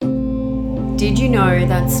Did you know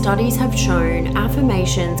that studies have shown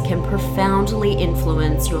affirmations can profoundly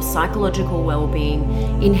influence your psychological well-being,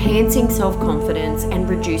 enhancing self-confidence and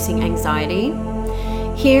reducing anxiety?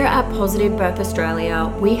 Here at Positive Birth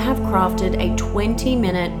Australia, we have crafted a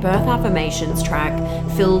 20-minute birth affirmations track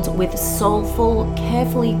filled with soulful,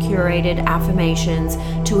 carefully curated affirmations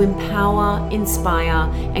to empower, inspire,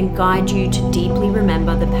 and guide you to deeply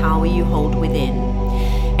remember the power you hold within.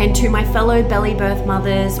 And to my fellow belly birth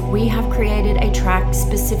mothers, we have created a track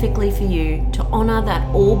specifically for you to honor that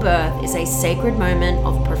all birth is a sacred moment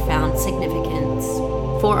of profound significance.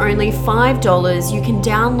 For only $5, you can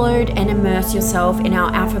download and immerse yourself in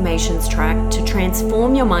our affirmations track to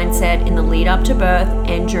transform your mindset in the lead up to birth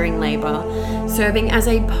and during labor, serving as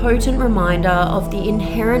a potent reminder of the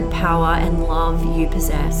inherent power and love you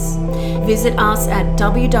possess. Visit us at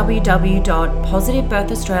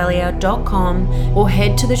www.positivebirthaustralia.com or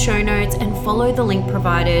head to the show notes and follow the link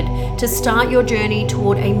provided to start your journey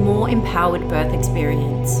toward a more empowered birth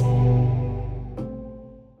experience.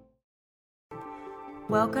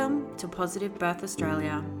 Welcome to Positive Birth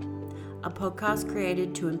Australia, a podcast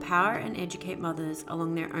created to empower and educate mothers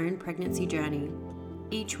along their own pregnancy journey.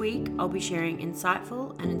 Each week, I'll be sharing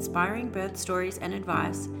insightful and inspiring birth stories and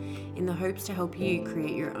advice in the hopes to help you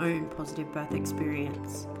create your own positive birth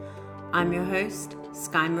experience. I'm your host,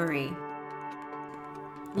 Sky Marie.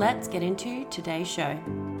 Let's get into today's show.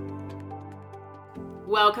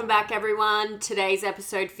 Welcome back, everyone. Today's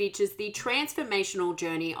episode features the transformational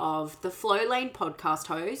journey of the Flow Lane podcast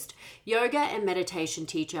host, yoga and meditation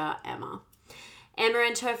teacher, Emma. Emma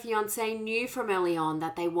and her fiance knew from early on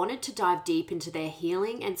that they wanted to dive deep into their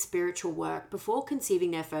healing and spiritual work before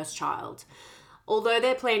conceiving their first child. Although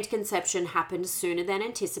their planned conception happened sooner than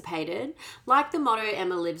anticipated, like the motto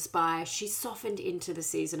Emma lives by, she softened into the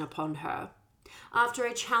season upon her. After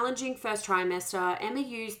a challenging first trimester, Emma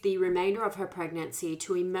used the remainder of her pregnancy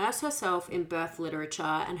to immerse herself in birth literature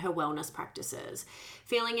and her wellness practices,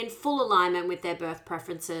 feeling in full alignment with their birth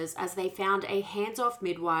preferences as they found a hands-off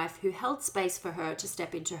midwife who held space for her to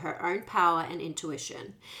step into her own power and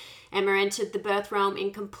intuition. Emma entered the birth realm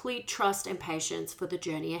in complete trust and patience for the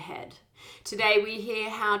journey ahead. Today we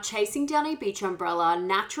hear how chasing down a beach umbrella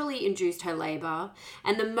naturally induced her labor,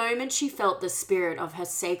 and the moment she felt the spirit of her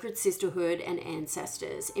sacred sisterhood and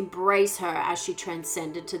ancestors embrace her as she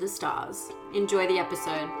transcended to the stars. Enjoy the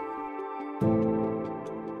episode.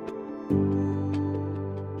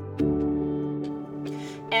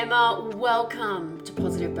 Emma, welcome to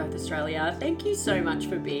Positive Birth Australia. Thank you so much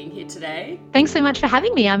for being here today. Thanks so much for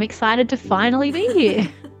having me. I'm excited to finally be here.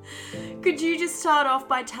 Could you just start off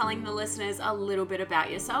by telling the listeners a little bit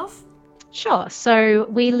about yourself? Sure. So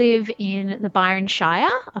we live in the Byron Shire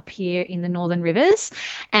up here in the Northern Rivers,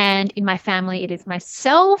 and in my family it is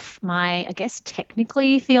myself, my, I guess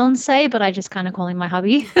technically fiance, but I just kind of call him my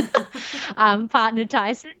hubby, partner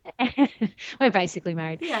Tyson. We're basically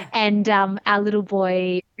married. Yeah. And our little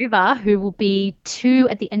boy River, who will be 2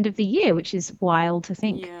 at the end of the year, which is wild to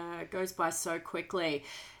think. Yeah, it goes by so quickly.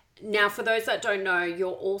 Now, for those that don't know,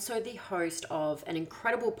 you're also the host of an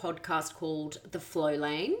incredible podcast called The Flow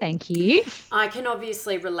Lane. Thank you. I can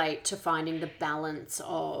obviously relate to finding the balance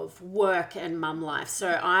of work and mum life. So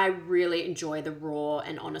I really enjoy the raw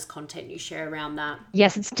and honest content you share around that.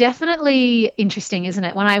 Yes, it's definitely interesting, isn't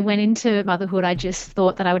it? When I went into motherhood, I just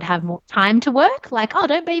thought that I would have more time to work. Like, oh,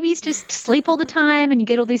 don't babies just sleep all the time and you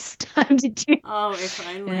get all this time to do? Oh, if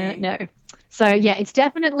only. No. So yeah, it's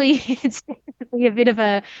definitely a bit of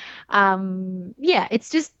a, it's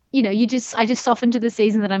just, I just soften to the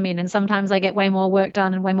season that I'm in, and sometimes I get way more work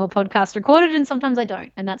done and way more podcasts recorded, and sometimes I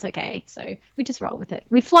don't, and that's okay. So we just roll with it.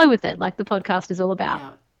 We flow with it, like the podcast is all about.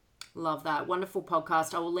 Yeah, love that. Wonderful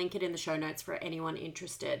podcast. I will link it in the show notes for anyone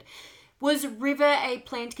interested. Was River a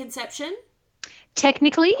planned conception?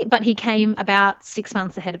 Technically, but he came about 6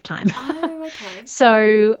 months ahead of time. Oh, okay.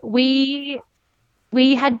 So we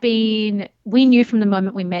knew from the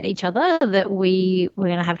moment we met each other that we were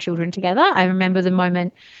going to have children together. I remember the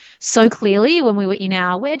moment so clearly when we were in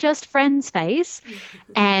our "we're just friends" phase,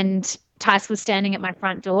 and Tice was standing at my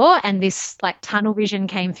front door, and this like tunnel vision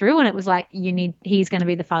came through, and it was like, he's going to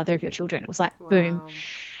be the father of your children. It was like, boom.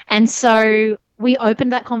 And so we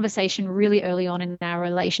opened that conversation really early on in our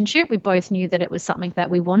relationship. We both knew that it was something that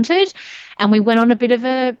we wanted, and we went on a bit of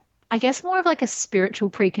a, I guess, more of like a spiritual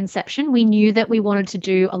preconception. We knew that we wanted to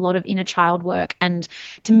do a lot of inner child work and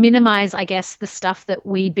to minimize, I guess, the stuff that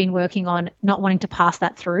we'd been working on, not wanting to pass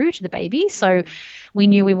that through to the baby. So we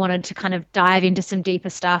knew we wanted to kind of dive into some deeper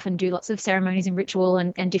stuff and do lots of ceremonies and ritual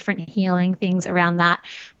and different healing things around that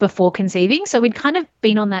before conceiving. So we'd kind of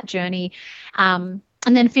been on that journey.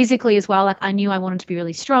 And then physically as well, like I knew I wanted to be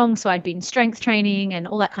really strong. So I'd been strength training and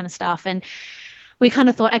all that kind of stuff. And we kind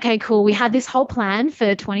of thought, okay, cool. We had this whole plan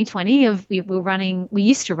for 2020 of we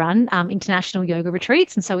used to run international yoga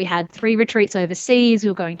retreats. And so we had 3 retreats overseas. We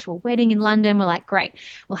were going to a wedding in London. We're like, great,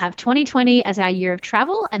 we'll have 2020 as our year of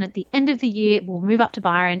travel. And at the end of the year, we'll move up to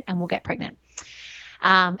Byron and we'll get pregnant.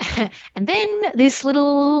 Um, and then this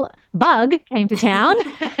little bug came to town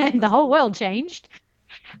and the whole world changed.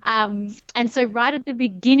 And so right at the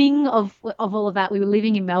beginning of all of that, we were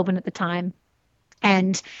living in Melbourne at the time.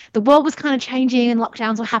 And the world was kind of changing and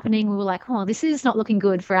lockdowns were happening. We were like, oh, this is not looking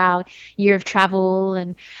good for our year of travel.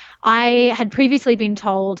 And I had previously been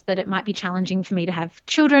told that it might be challenging for me to have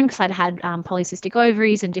children because I'd had polycystic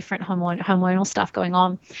ovaries and different hormonal stuff going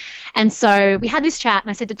on. And so we had this chat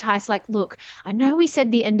and I said to Tice, like, look, I know we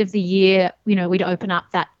said the end of the year, we'd open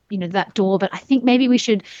up that door, but I think maybe we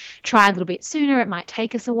should try a little bit sooner. It might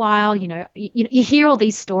take us a while. You hear all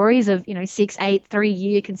these stories of 6, 8,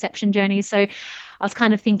 3-year conception journeys. So I was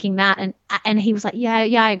kind of thinking that, and he was like, yeah,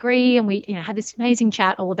 I agree. And we had this amazing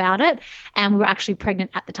chat all about it, and we were actually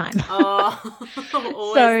pregnant at the time. Oh,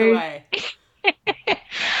 always the way.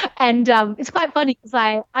 And it's quite funny because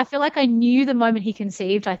I feel like I knew the moment he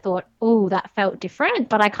conceived, I thought, oh, that felt different,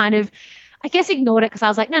 but I kind of, I guess, ignored it because I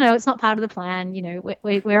was like, no, it's not part of the plan.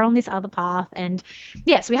 We're on this other path. And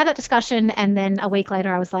yeah, so we had that discussion. And then a week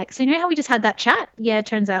later, I was like, so how we just had that chat? Yeah, it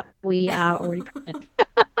turns out we are already pregnant.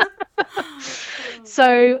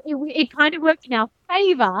 So it kind of worked in our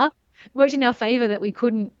favor that we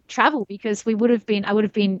couldn't travel because I would have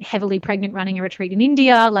been heavily pregnant running a retreat in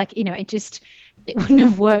India. Like, it wouldn't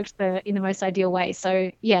have worked in the most ideal way. So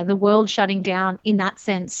yeah, the world shutting down in that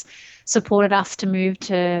sense supported us to move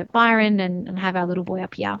to Byron and have our little boy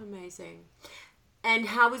up here. Amazing. And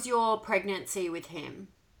how was your pregnancy with him?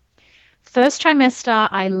 First trimester,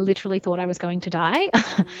 I literally thought I was going to die.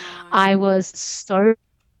 Oh, no. I was so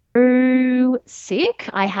sick.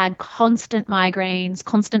 I had constant migraines,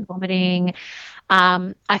 constant vomiting.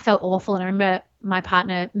 I felt awful. And I remember my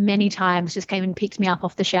partner many times just came and picked me up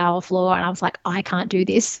off the shower floor. And I was like, I can't do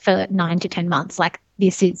this for 9 to 10 months. Like,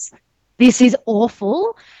 this is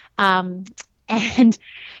awful. And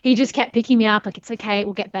he just kept picking me up, like, it's okay, it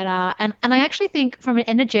will get better. And I actually think from an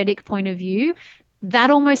energetic point of view,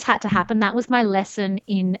 that almost had to happen. That was my lesson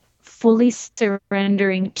in fully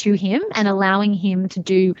surrendering to him and allowing him to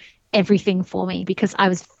do everything for me, because I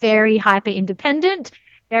was very hyper independent,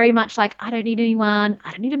 very much like, I don't need anyone.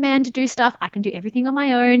 I don't need a man to do stuff. I can do everything on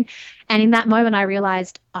my own. And in that moment, I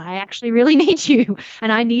realized I actually really need you,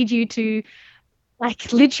 and I need you to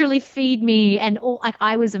like literally feed me. And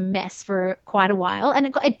I was a mess for quite a while,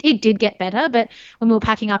 and it did get better. But when we were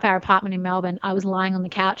packing up our apartment in Melbourne, I was lying on the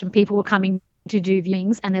couch and people were coming to do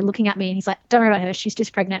viewings and they're looking at me and he's like, don't worry about her, she's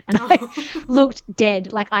just pregnant. And I looked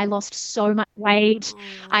dead. Like, I lost so much weight.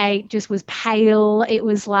 I just was pale. It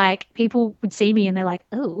was like people would see me and they're like,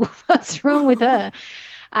 oh, what's wrong with her?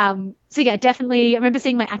 So yeah, definitely. I remember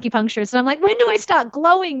seeing my acupuncturist and I'm like, when do I start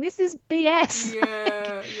glowing? This is BS.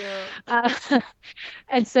 Yeah.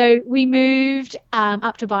 And so we moved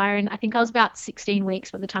up to Byron. I think I was about 16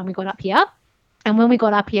 weeks by the time we got up here. And when we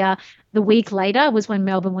got up here, the week later was when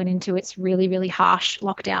Melbourne went into its really, really harsh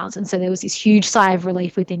lockdowns. And so there was this huge sigh of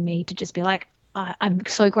relief within me to just be like, I'm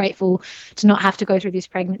so grateful to not have to go through this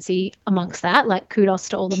pregnancy amongst that. Like, kudos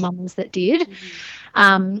to all the mums that did.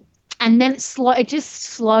 Mm-hmm. And then it just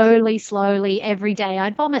slowly, every day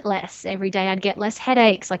I'd vomit less. Every day I'd get less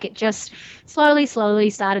headaches. Like, it just slowly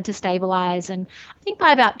started to stabilize. And I think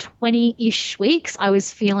by about 20-ish weeks, I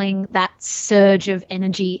was feeling that surge of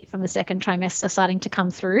energy from the second trimester starting to come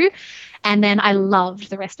through. And then I loved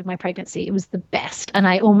the rest of my pregnancy. It was the best. And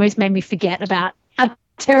I almost made me forget about how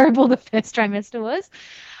terrible the first trimester was.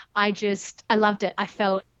 I loved it. I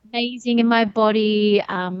felt amazing in my body.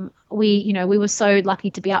 We were so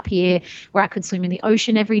lucky to be up here where I could swim in the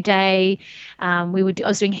ocean every day. I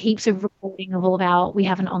was doing heaps of recording of we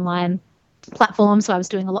have an online platform, so I was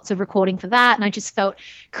doing lots of recording for that, and I just felt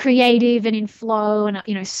creative and in flow,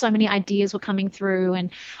 and so many ideas were coming through, and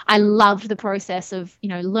I loved the process of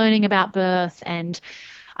learning about birth. And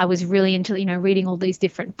I was really into, reading all these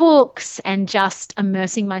different books and just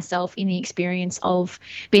immersing myself in the experience of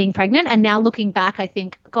being pregnant. And now looking back, I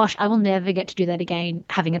think, gosh, I will never get to do that again,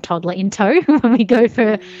 having a toddler in tow when we go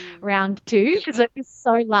for round 2, because it was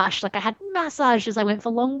so lush. Like, I had massages, I went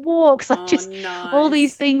for long walks, nice. All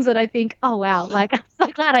these things that I think, oh, wow, like, I'm so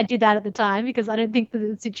glad I did that at the time, because I don't think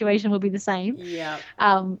the situation will be the same. Yeah.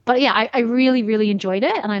 But yeah, I really, really enjoyed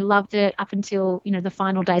it, and I loved it up until, the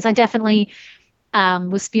final days. I definitely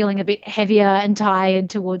was feeling a bit heavier and tired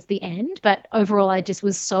towards the end. But overall, I just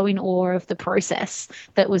was so in awe of the process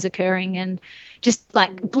that was occurring, and just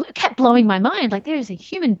like kept blowing my mind. Like, there's a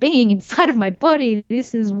human being inside of my body.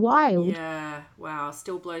 This is wild. Yeah, wow,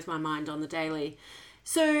 still blows my mind on the daily.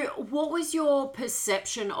 So, what was your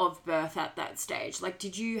perception of birth at that stage? Like,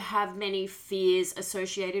 did you have many fears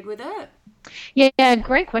associated with it? Yeah,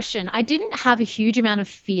 great question. I didn't have a huge amount of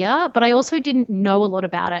fear, but I also didn't know a lot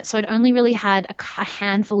about it. So I'd only really had a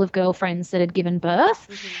handful of girlfriends that had given birth.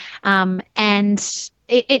 And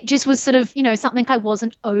it just was sort of, something I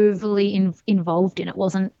wasn't overly involved in. It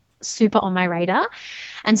wasn't super on my radar.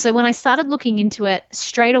 And so when I started looking into it,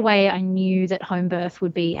 straight away, I knew that home birth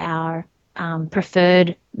would be our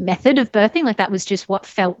preferred method of birthing. Like, that was just what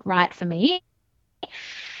felt right for me.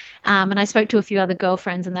 And I spoke to a few other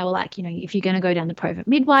girlfriends, and they were like, if you're going to go down the private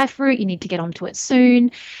midwife route, you need to get onto it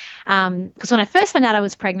soon. Because when I first found out I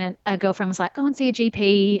was pregnant, a girlfriend was like, go and see a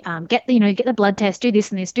GP, get the blood test, do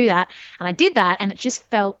this and this, do that. And I did that, and it just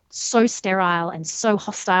felt so sterile and so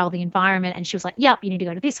hostile, the environment. And she was like, yep, you need to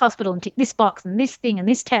go to this hospital and tick this box and this thing and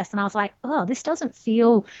this test. And I was like, oh, this doesn't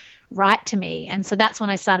feel right to me. And so that's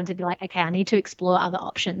when I started to be like, okay, I need to explore other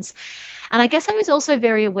options. And I guess I was also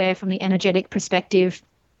very aware from the energetic perspective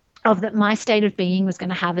of that my state of being was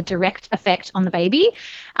going to have a direct effect on the baby.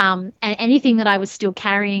 And anything that I was still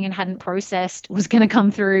carrying and hadn't processed was going to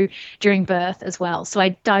come through during birth as well. So I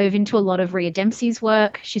dove into a lot of Rhea Dempsey's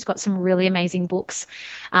work. She's got some really amazing books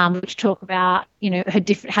which talk about, how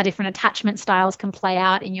different attachment styles can play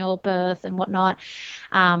out in your birth and whatnot.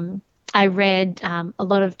 I read a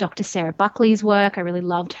lot of Dr. Sarah Buckley's work. I really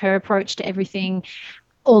loved her approach to everything.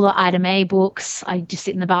 All the Ida May books, I just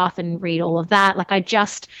sit in the bath and read all of that. Like,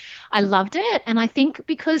 I loved it. And I think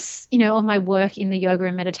because, of my work in the yoga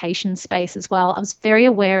and meditation space as well, I was very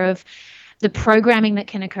aware of the programming that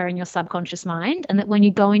can occur in your subconscious mind, and that when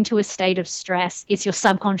you go into a state of stress, it's your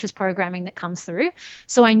subconscious programming that comes through.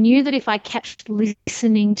 So I knew that if I kept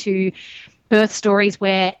listening to birth stories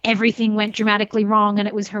where everything went dramatically wrong and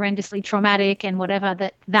it was horrendously traumatic and whatever,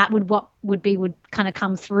 that would kind of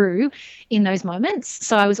come through in those moments.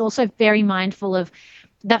 So I was also very mindful of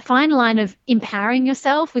that fine line of empowering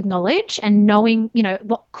yourself with knowledge and knowing,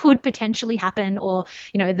 what could potentially happen, or,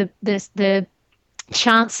 the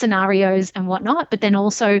chance scenarios and whatnot, but then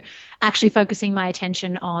also actually focusing my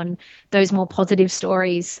attention on those more positive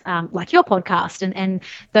stories, like your podcast and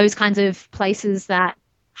those kinds of places that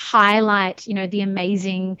highlight, the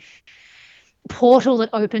amazing portal that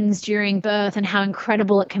opens during birth and how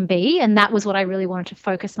incredible it can be. And that was what I really wanted to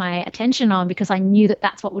focus my attention on, because I knew that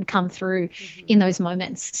that's what would come through in those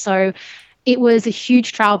moments. So it was a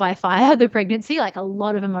huge trial by fire, the pregnancy. Like, a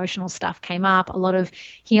lot of emotional stuff came up, a lot of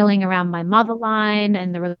healing around my mother line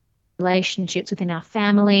and the relationships within our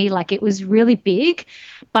family. Like, it was really big,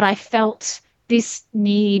 but I felt this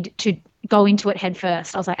need to go into it head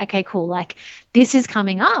first. I was like, okay, cool. Like, this is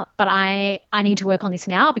coming up, but I need to work on this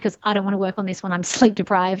now, because I don't want to work on this when I'm sleep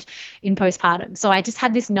deprived in postpartum. So I just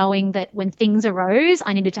had this knowing that when things arose,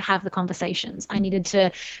 I needed to have the conversations. I needed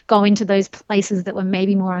to go into those places that were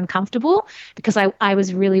maybe more uncomfortable, because I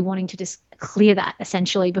was really wanting to just clear that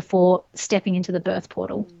essentially before stepping into the birth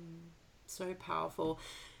portal. So powerful.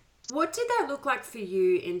 What did that look like for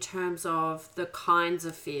you in terms of the kinds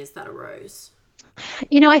of fears that arose?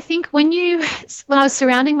 I think when I was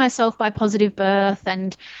surrounding myself by positive birth,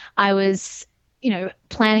 and I was,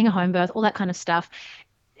 planning a home birth, all that kind of stuff,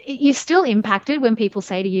 you're still impacted when people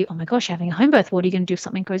say to you, oh my gosh, you're having a home birth, what are you going to do if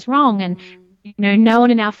something goes wrong? And, no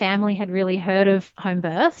one in our family had really heard of home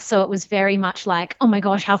birth. So it was very much like, oh my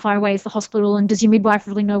gosh, how far away is the hospital? And does your midwife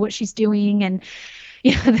really know what she's doing? And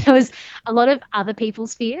there was a lot of other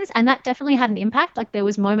people's fears, and that definitely had an impact. Like, there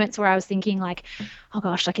was moments where I was thinking like, oh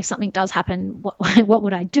gosh, like if something does happen, what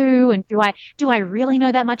would I do? And do I really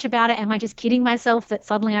know that much about it? Am I just kidding myself that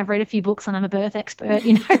suddenly I've read a few books and I'm a birth expert,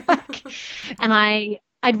 and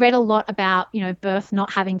I'd read a lot about, birth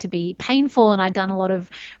not having to be painful, and I'd done a lot of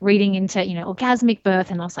reading into, orgasmic birth,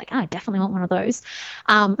 and I was like, oh, I definitely want one of those.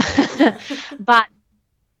 But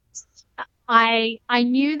I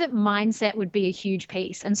knew that mindset would be a huge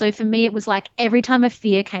piece. And so for me, it was like every time a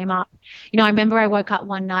fear came up, I remember I woke up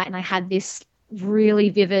one night and I had this really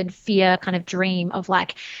vivid fear kind of dream of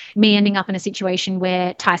like me ending up in a situation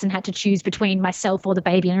where Tyson had to choose between myself or the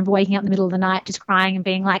baby. And I remember waking up in the middle of the night just crying and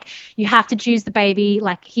being like, you have to choose the baby.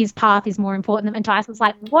 Like, his path is more important. And Tyson's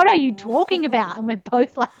like, what are you talking about? And we're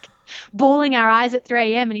both like bawling our eyes at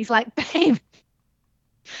 3 a.m. And he's like, babe,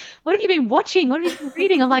 what have you been watching? What have you been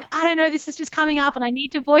reading? I'm like, I don't know. This is just coming up and I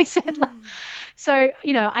need to voice it. So,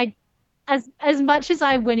 I as much as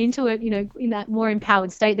I went into it, in that more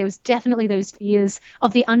empowered state, there was definitely those fears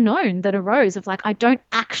of the unknown that arose of like, I don't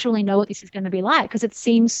actually know what this is going to be like because it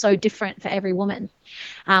seems so different for every woman.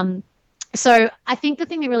 So I think the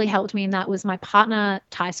thing that really helped me in that was my partner,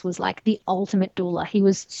 Tice, was like the ultimate doula. He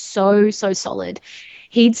was so, so solid.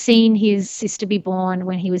 He'd seen his sister be born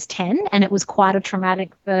when he was 10, and it was quite a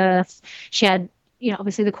traumatic birth. She had,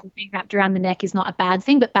 obviously the cord being wrapped around the neck is not a bad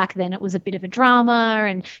thing, but back then it was a bit of a drama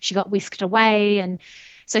and she got whisked away. And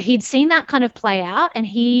so he'd seen that kind of play out, and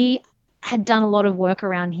he had done a lot of work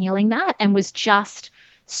around healing that and was just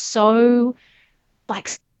so like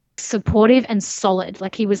supportive and solid.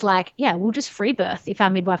 Like he was like, yeah, we'll just free birth if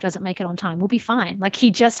our midwife doesn't make it on time. We'll be fine. Like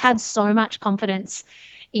he just had so much confidence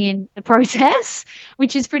in the process,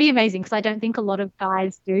 which is pretty amazing because I don't think a lot of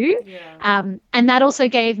guys do. Yeah. And that also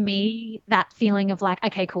gave me that feeling of like,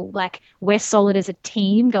 okay, cool. Like we're solid as a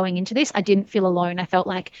team going into this. I didn't feel alone. I felt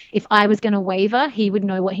like if I was going to waver, he would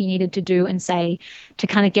know what he needed to do and say to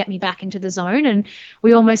kind of get me back into the zone. And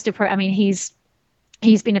we almost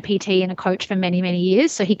he's been a PT and a coach for many, many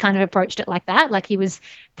years. So he kind of approached it like that. Like he was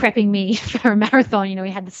prepping me for a marathon. He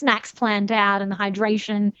had the snacks planned out and the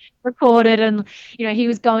hydration recorded. And, he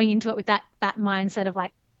was going into it with that mindset of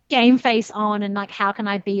like game face on and like, how can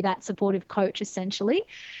I be that supportive coach essentially?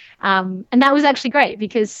 And that was actually great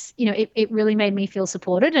because, it really made me feel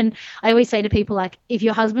supported. And I always say to people, like, if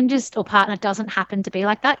your husband or partner doesn't happen to be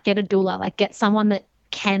like that, get a doula, like get someone that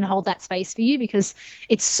can hold that space for you because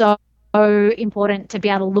it's so important to be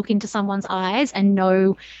able to look into someone's eyes and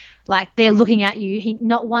know like they're looking at you.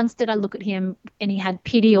 Not once did I look at him and he had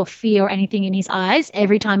pity or fear or anything in his eyes.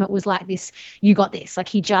 Every time it was like this, you got this. Like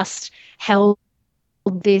he just held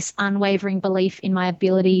this unwavering belief in my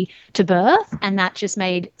ability to birth, and that just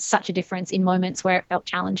made such a difference in moments where it felt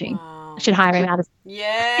challenging. Wow. I should hire him out.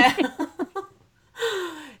 Yeah.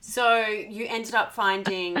 So you ended up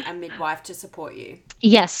finding a midwife to support you?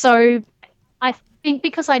 Yes. So I think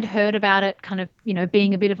because I'd heard about it kind of,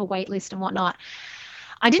 being a bit of a wait list and whatnot,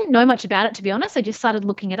 I didn't know much about it, to be honest. I just started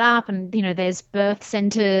looking it up and, there's birth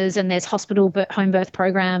centers and there's hospital home birth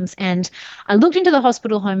programs. And I looked into the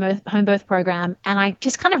hospital home birth program and I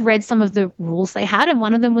just kind of read some of the rules they had. And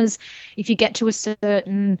one of them was if you get to a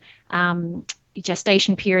certain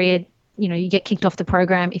gestation period, you get kicked off the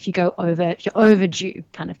program if you go over, you're overdue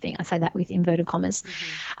kind of thing. I say that with inverted commas,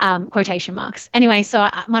 quotation marks. Anyway, so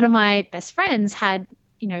one of my best friends had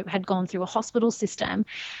gone through a hospital system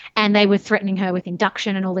and they were threatening her with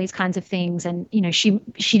induction and all these kinds of things. And, she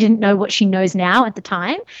didn't know what she knows now at the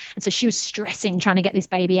time. And so she was stressing trying to get this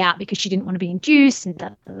baby out because she didn't want to be induced and da,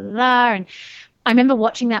 da, da, da. And I remember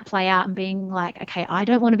watching that play out and being like, okay, I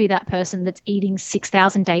don't want to be that person that's eating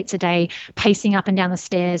 6,000 dates a day, pacing up and down the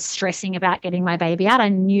stairs, stressing about getting my baby out. I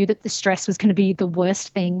knew that the stress was going to be the worst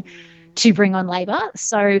thing to bring on labor.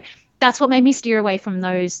 So that's what made me steer away from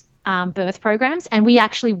those birth programs. And we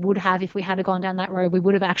actually would have, if we had gone down that road, we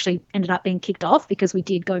would have actually ended up being kicked off because we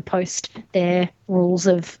did go post their rules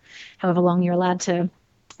of however long you're allowed to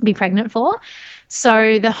be pregnant for.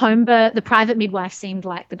 So the private midwife seemed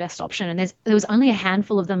like the best option. And there was only a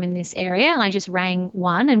handful of them in this area. And I just rang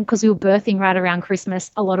one. And because we were birthing right around Christmas,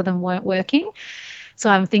 a lot of them weren't working. So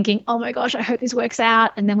I'm thinking, oh my gosh, I hope this works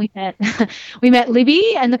out. And then we met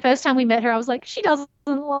Libby. And the first time we met her, I was like, she doesn't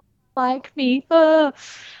like me. But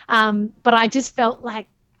I just felt like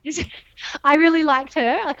I really liked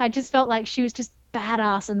her. Like I just felt like she was just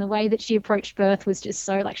badass, and the way that she approached birth was just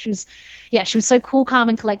so like she was so cool, calm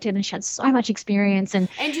and collected, and she had so much experience. And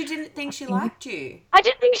you didn't think she liked you? I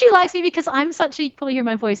didn't think she likes me because I'm such a, probably hear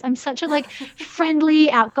my voice, I'm such a like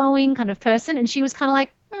friendly, outgoing kind of person, and she was kind of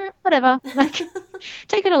like whatever, like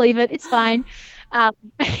take it or leave it, it's fine.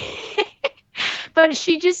 But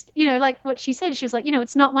she just, like what she said, she was like,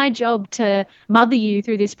 it's not my job to mother you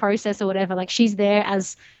through this process or whatever. Like she's there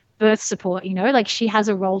as birth support, like she has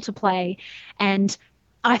a role to play. And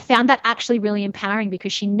I found that actually really empowering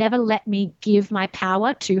because she never let me give my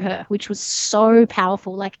power to her, which was so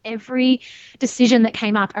powerful. Like every decision that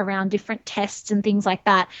came up around different tests and things like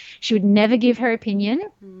that, she would never give her opinion.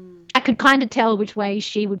 I could kind of tell which way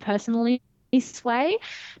she would personally sway,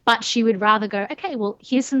 but she would rather go, okay, well,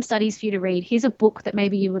 here's some studies for you to read. Here's a book that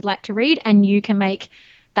maybe you would like to read, and you can make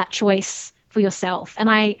that choice for yourself.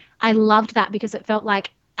 And I loved that because it felt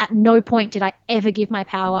like at no point did I ever give my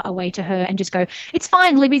power away to her and just go, it's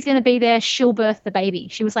fine, Libby's going to be there, she'll birth the baby.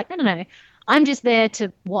 She was like, no, I'm just there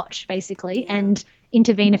to watch basically and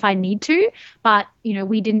intervene if I need to. But,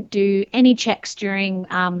 we didn't do any checks during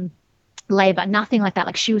labor, nothing like that.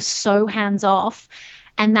 Like she was so hands off.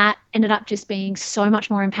 And that ended up just being so much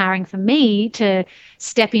more empowering for me to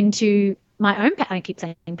step into my own power. I keep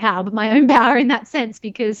saying power, but my own power in that sense,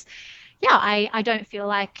 because yeah, I don't feel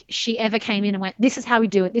like she ever came in and went, this is how we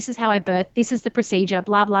do it. This is how I birth. This is the procedure,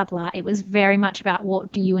 blah, blah, blah. It was very much about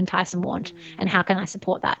what do you and Tyson want and how can I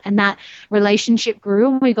support that? And that relationship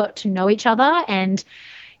grew and we got to know each other. And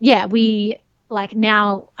yeah, we like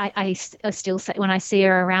now I still say when I see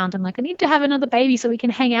her around, I'm like, I need to have another baby so we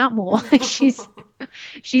can hang out more.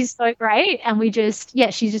 She's so great. And we just,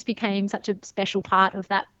 yeah, she just became such a special part of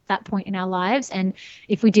that point in our lives. And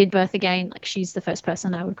if we did birth again, like she's the first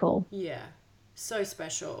person I would call. Yeah. So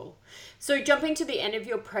special. So jumping to the end of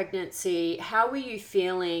your pregnancy, how were you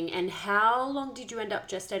feeling and how long did you end up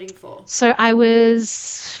gestating for? So I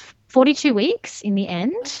was 42 weeks in the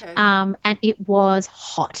end. Okay. And it was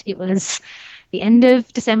hot. It was the end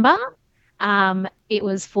of December. It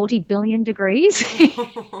was 40 billion degrees.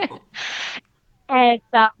 And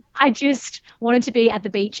I just wanted to be at the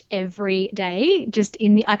beach every day. Just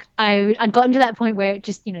in the, I'd gotten to that point where it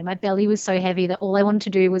just, my belly was so heavy that all I wanted to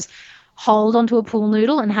do was hold onto a pool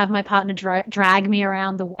noodle and have my partner drag me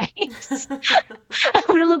around the waves. It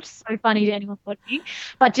would have looked so funny to anyone watching,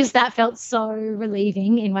 but just that felt so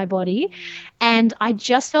relieving in my body. And I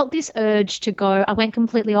just felt this urge to go. I went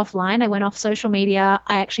completely offline. I went off social media.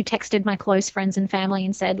 I actually texted my close friends and family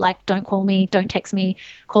and said, like, don't call me, don't text me,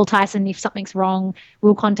 call Tyson if something's wrong.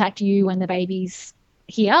 We'll contact you when the baby's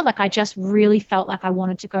here. Like, I just really felt like I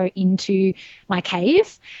wanted to go into my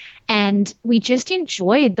cave. And we just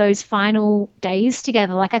enjoyed those final days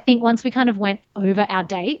together. Like, I think once we kind of went over our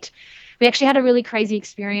date, we actually had a really crazy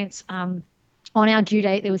experience. On our due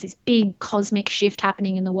date, there was this big cosmic shift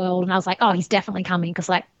happening in the world. And I was like, oh, he's definitely coming because,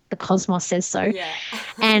 like, the cosmos says so. Yeah.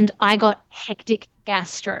 And I got hectic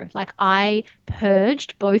gastro. Like, I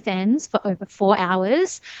purged both ends for over 4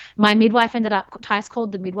 hours. My midwife Tice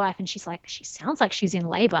called the midwife and she's like, she sounds like she's in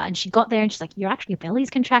labor. And she got there and she's like, your belly's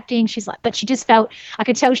contracting. She's like, but she just felt, I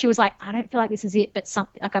could tell she was like, I don't feel like this is it, but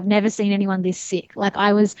something, like, I've never seen anyone this sick. Like,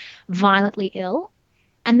 I was violently ill.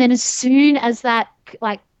 And then as soon as that,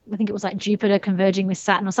 like, I think it was like Jupiter converging with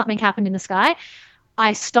Saturn or something happened in the sky,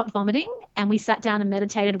 I stopped vomiting and we sat down and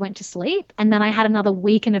meditated, went to sleep. And then I had another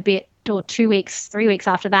week and a bit or 2 weeks, 3 weeks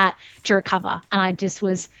after that to recover. And I just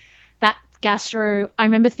was that gastro. I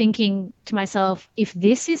remember thinking to myself, if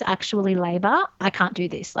this is actually labor, I can't do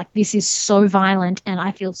this. Like, this is so violent. And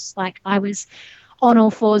I feel like I was on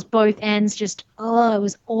all fours, both ends, just, oh, it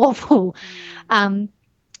was awful.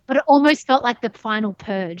 But it almost felt like the final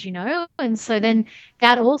purge, And so then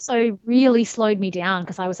that also really slowed me down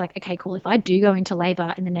because I was like, okay, cool. If I do go into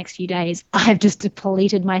labor in the next few days, I've just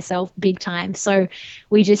depleted myself big time. So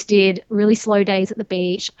we just did really slow days at the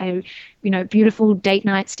beach. Beautiful date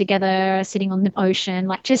nights together, sitting on the ocean,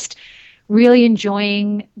 like just really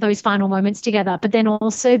enjoying those final moments together, but then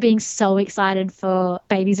also being so excited for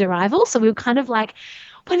baby's arrival. So we were kind of like,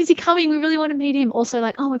 when is he coming? We really want to meet him. Also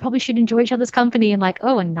like, oh, we probably should enjoy each other's company. And like,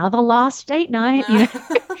 oh, another last date night.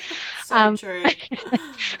 So true.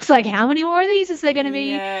 It's like, how many more of these is there going to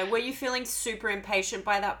be? Yeah. Were you feeling super impatient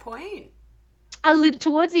by that point?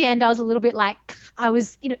 Towards the end, I was a little bit like, I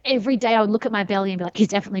was, every day I would look at my belly and be like, he's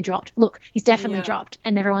definitely dropped. Look, he's definitely dropped.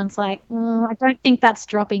 And everyone's like, I don't think that's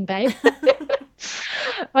dropping, babe.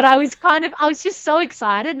 But I was just so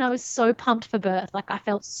excited and I was so pumped for birth. Like, I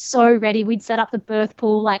felt so ready. We'd set up the birth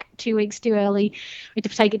pool like 2 weeks too early. We had to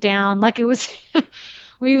take it down. Like, it was,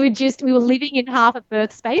 we were living in half a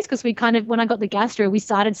birth space because when I got the gastro, we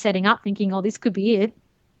started setting up thinking, oh, this could be it.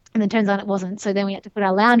 And then turns out it wasn't. So then we had to put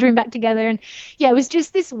our lounge room back together. And yeah, it was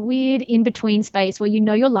just this weird in-between space where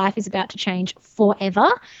your life is about to change forever,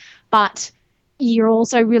 but you're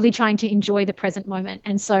also really trying to enjoy the present moment.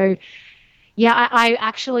 And so, yeah, I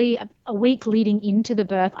actually, a week leading into the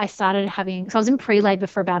birth, I was in pre-labor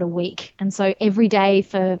for about a week. And so every day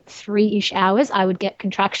for 3-ish hours, I would get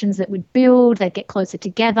contractions that would build, they'd get closer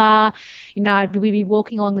together. We'd be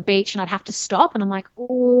walking along the beach and I'd have to stop. And I'm like,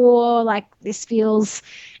 oh, like this feels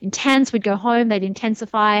intense. We'd go home, they'd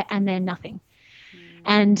intensify, and then nothing.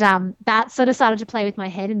 And that sort of started to play with my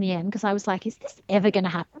head in the end because I was like, is this ever going to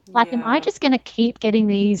happen? Like, am I just going to keep getting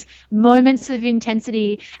these moments of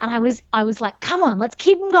intensity? And I was like, come on, let's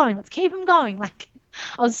keep them going. Let's keep them going. Like,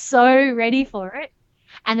 I was so ready for it.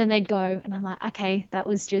 And then they'd go and I'm like, okay, that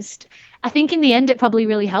was just, I think in the end it probably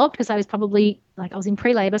really helped because I was in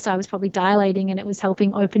pre-labor, so I was probably dilating and it was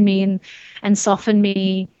helping open me and soften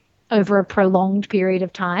me over a prolonged period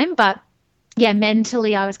of time. But yeah,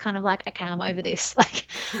 mentally I was kind of like, okay, I'm over this. Like,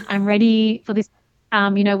 I'm ready for this.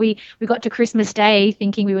 We got to Christmas Day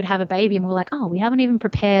thinking we would have a baby and we were like, oh, we haven't even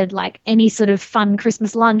prepared like any sort of fun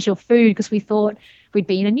Christmas lunch or food because we thought we'd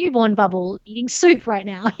be in a newborn bubble eating soup right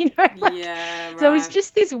now, like, Yeah, so it was right.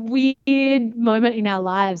 just this weird moment in our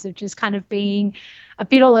lives of just kind of being a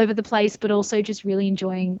bit all over the place, but also just really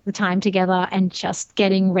enjoying the time together and just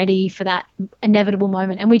getting ready for that inevitable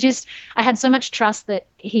moment. And I had so much trust that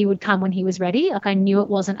he would come when he was ready. Like, I knew it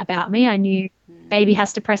wasn't about me. I knew baby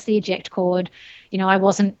has to press the eject cord. I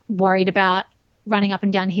wasn't worried about running up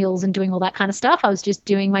and down hills and doing all that kind of stuff. I was just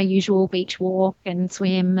doing my usual beach walk and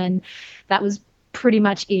swim, and that was pretty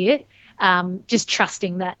much it. Just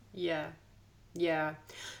trusting that. Yeah. Yeah.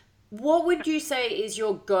 What would you say is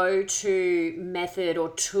your go-to method or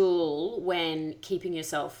tool when keeping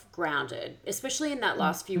yourself grounded, especially in that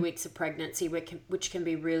last few weeks of pregnancy, which can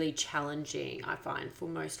be really challenging, I find, for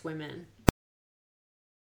most women?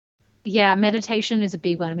 Yeah, meditation is a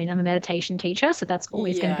big one. I mean, I'm a meditation teacher, so that's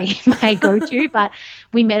always going to Yeah. be my go-to. But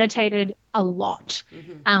we meditated a lot.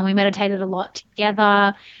 We meditated a lot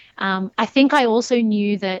together. I think I also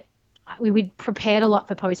knew that we prepared a lot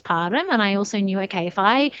for postpartum, and I also knew, okay, if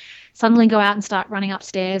I suddenly go out and start running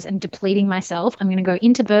upstairs and depleting myself, I'm going to go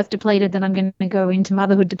into birth depleted, then I'm going to go into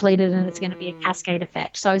motherhood depleted, and it's going to be a cascade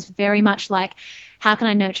effect. So I was very much like, how can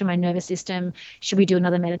I nurture my nervous system? Should we do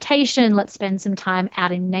another meditation? Let's spend some time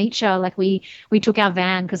out in nature. Like, we took our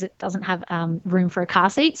van because it doesn't have room for a car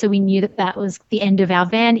seat, so we knew that was the end of our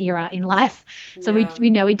van era in life. So Yeah. we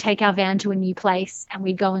know we'd take our van to a new place, and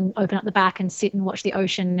we'd go and open up the back and sit and watch the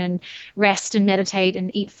ocean and rest and meditate and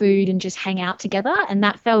eat food and just hang out together. And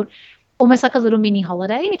that felt almost like a little mini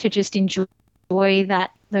holiday to just enjoy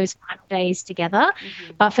those final days together.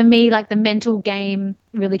 But for me, like, the mental game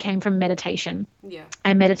really came from meditation. Yeah.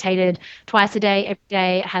 I meditated twice a day, every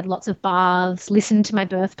day. I had lots of baths, listened to my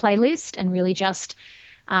birth playlist, and really just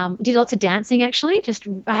did lots of dancing. Actually,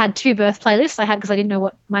 I had two birth playlists. Because I didn't know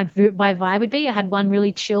what my vibe would be. I had one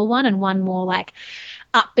really chill one and one more like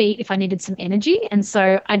upbeat if I needed some energy. And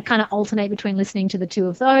so I'd kind of alternate between listening to the two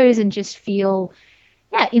of those and just feel,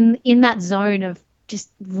 in that zone of just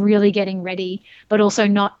really getting ready, but also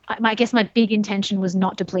not. I guess my big intention was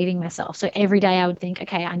not depleting myself. So every day I would think,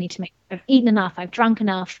 okay, I need to I've eaten enough, I've drunk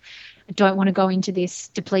enough. I don't want to go into this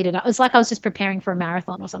depleted. It was like I was just preparing for a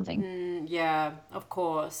marathon or something. Yeah, of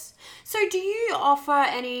course. So do you offer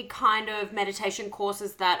any kind of meditation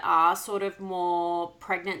courses that are sort of more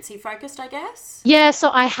pregnancy focused, I guess? Yeah, so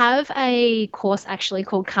I have a course actually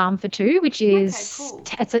called Calm for Two, which is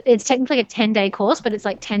Okay, cool. it's technically a 10-day course, but it's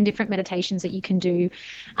like 10 different meditations that you can do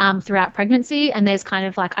throughout pregnancy. And there's kind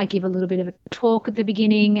of like, I give a little bit of a talk at the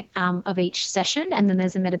beginning of each session, and then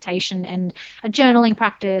there's a meditation and a journaling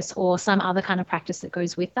practice or some other kind of practice that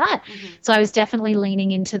goes with that. So I was definitely leaning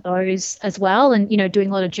into those as well, and doing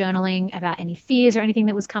a lot of journaling about any fears or anything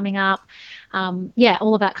that was coming up.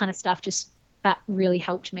 All of that kind of stuff, just that really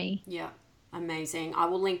helped me. Yeah, amazing. I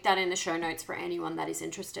will link that in the show notes for anyone that is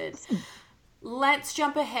interested. Let's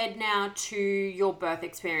jump ahead now to your birth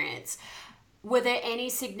experience. Were there any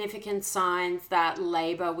significant signs that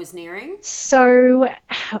labor was nearing? So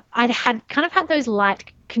I'd had those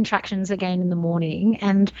light contractions again in the morning,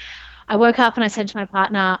 and I woke up and I said to my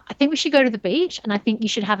partner, I think we should go to the beach, and I think you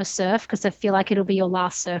should have a surf because I feel like it'll be your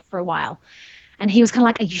last surf for a while. And he was kind of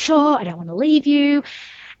like, are you sure? I don't want to leave you.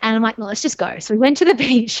 And I'm like, no, let's just go. So we went to the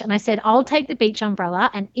beach, and I said, I'll take the beach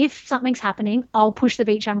umbrella, and if something's happening, I'll push the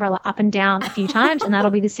beach umbrella up and down a few times, and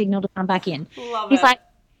that'll be the signal to come back in. Love He's it. like,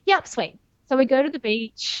 yep, sweet. So we go to the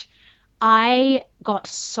beach. I got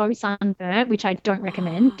so sunburnt, which I don't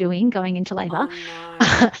recommend going into labor.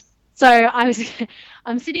 Oh no. So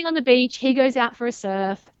I'm sitting on the beach. He goes out for a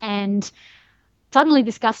surf, and suddenly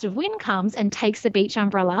this gust of wind comes and takes the beach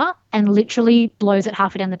umbrella and literally blows it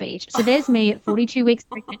halfway down the beach. So there's me at 42 weeks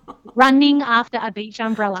pregnant running after a beach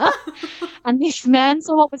umbrella. And this man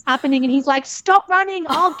saw what was happening, and he's like, stop running,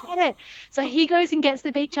 I'll get it. So he goes and gets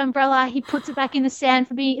the beach umbrella. He puts it back in the sand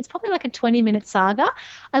for me. It's probably like a 20-minute saga.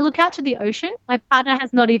 I look out to the ocean. My partner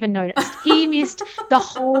has not even noticed. He missed the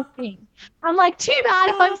whole thing. I'm like, too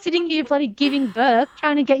bad if I'm sitting here bloody giving birth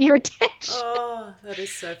trying to get your attention. Oh, that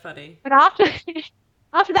is so funny. But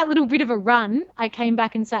after that little bit of a run, I came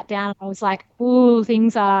back and sat down. I was like, ooh,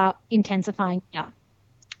 things are intensifying here.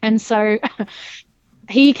 And so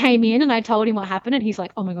he came in and I told him what happened, and he's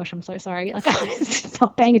like, oh my gosh, I'm so sorry. Like, I was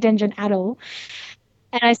not paying attention at all.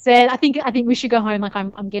 And I said, I think we should go home. Like,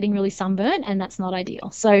 I'm getting really sunburned, and that's not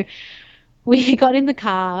ideal. So we got in the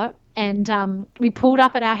car, and we pulled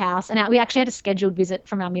up at our house, and we actually had a scheduled visit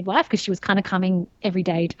from our midwife because she was kind of coming every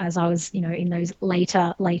day as I was, in those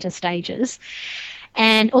later stages.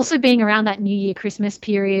 And also being around that New Year, Christmas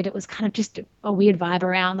period, it was kind of just a weird vibe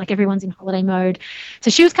around, like everyone's in holiday mode. So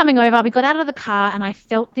she was coming over, we got out of the car, and I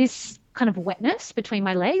felt this kind of wetness between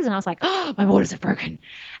my legs, and I was like, oh, my waters are broken.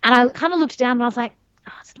 And I kind of looked down and I was like,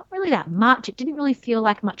 oh, it's not really that much. It didn't really feel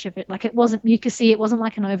like much of it. Like it wasn't mucousy. It wasn't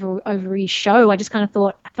like an ovary show. I just kind of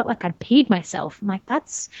thought, I felt like I'd peed myself. I'm like,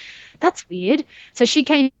 that's weird. So she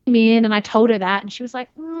came in and I told her that, and she was like,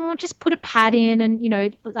 oh, just put a pad in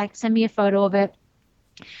and, like send me a photo of it.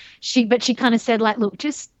 But she kind of said, like, look,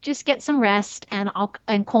 just get some rest and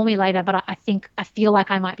call me later. But I feel like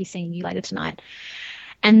I might be seeing you later tonight.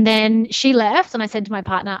 And then she left, and I said to my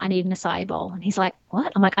partner, I need an acai bowl. And he's like,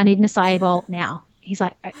 what? I'm like, I need an acai bowl now. He's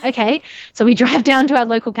like, okay. So we drive down to our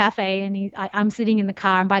local cafe, and I'm sitting in the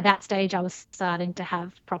car. And by that stage, I was starting to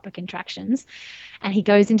have proper contractions. And he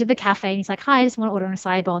goes into the cafe, and he's like, hi, I just want to order an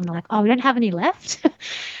acai bowl. And they're like, oh, we don't have any left.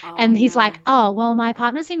 And he's like, oh, well, my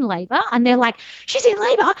partner's in labor. And they're like, she's in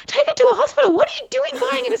labor? Take her to a hospital. What are you doing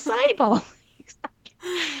buying an acai bowl?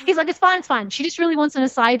 He's like, it's fine. She just really wants an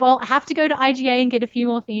acai bowl. I have to go to IGA and get a few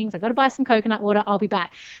more things. I got to buy some coconut water. I'll be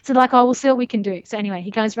back. So they're like, oh, we'll see what we can do. So anyway, he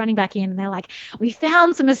goes running back in, and they're like, we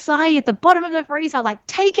found some acai at the bottom of the freezer. Like,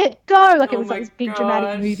 take it, go. Like, it was like this big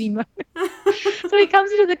dramatic movie moment. So he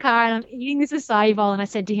comes into the car, and I'm eating this acai bowl, and I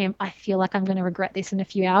said to him, I feel like I'm going to regret this in a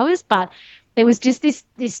few hours, but there was just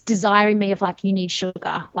this desire in me of like, you need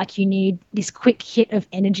sugar, like you need this quick hit of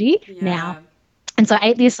energy now. And so I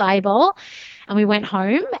ate the acai bowl, and we went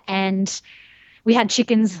home, and we had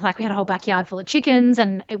chickens, like we had a whole backyard full of chickens,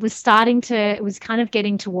 and it was kind of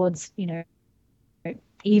getting towards,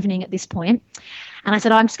 evening at this point. And I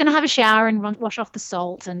said, I'm just going to have a shower and wash off the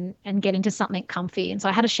salt and get into something comfy. And so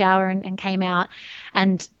I had a shower and came out,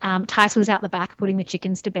 and Tice was out the back putting the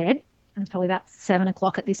chickens to bed. It's probably about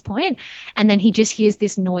 7:00 at this point. And then he just hears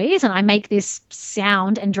this noise, and I make this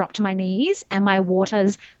sound and drop to my knees, and my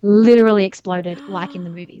waters literally exploded like in the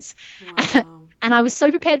movies. Wow. And I was so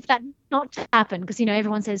prepared for that not to happen because,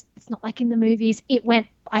 everyone says it's not like in the movies.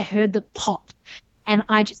 I heard the pop, and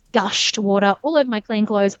I just gushed water all over my clean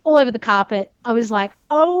clothes, all over the carpet. I was like,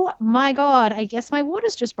 oh my God, I guess my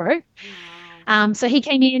waters just broke. Wow. So he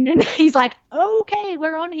came in, and he's like, okay,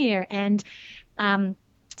 we're on here. And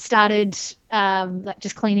started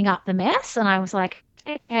just cleaning up the mess, and I was like,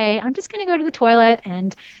 okay, I'm just going to go to the toilet.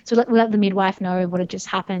 And so we let the midwife know what had just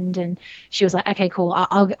happened, and she was like, okay, cool,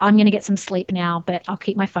 I'm going to get some sleep now, but I'll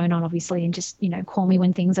keep my phone on obviously, and just call me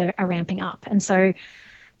when things are ramping up. And so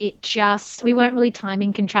we weren't really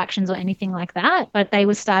timing contractions or anything like that, but they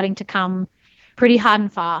were starting to come pretty hard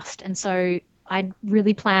and fast. And so I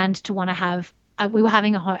really planned to want to have we were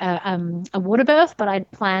having a water birth, but I'd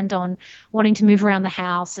planned on wanting to move around the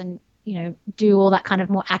house and, do all that kind of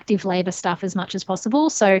more active labor stuff as much as possible.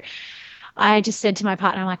 So I just said to my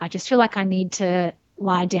partner, I'm like, I just feel like I need to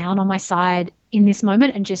lie down on my side in this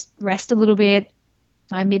moment and just rest a little bit.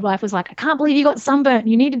 My midwife was like, I can't believe you got sunburnt.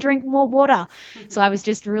 You need to drink more water. So I was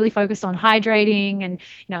just really focused on hydrating, and,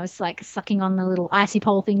 I was like sucking on the little icy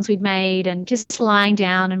pole things we'd made and just lying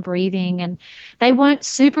down and breathing. And they weren't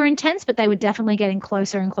super intense, but they were definitely getting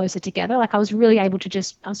closer and closer together. Like I was really able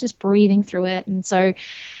to I was just breathing through it. And so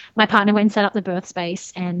my partner went and set up the birth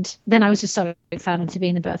space, and then I was just so excited to be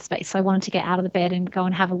in the birth space. So I wanted to get out of the bed and go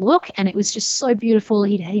and have a look, and it was just so beautiful.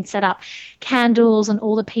 He'd set up candles and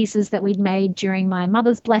all the pieces that we'd made during my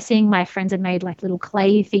mother's blessing. My friends had made like little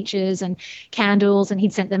clay features and candles, and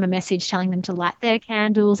he'd sent them a message telling them to light their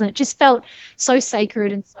candles, and it just felt so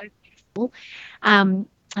sacred and so beautiful.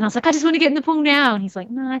 And I was like, I just want to get in the pool now. And he's like,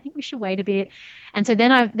 no, I think we should wait a bit. And so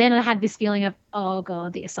then I had this feeling of, oh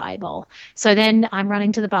God, the acai bowl. So then I'm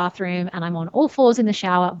running to the bathroom, and I'm on all fours in the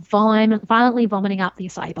shower, violently vomiting up the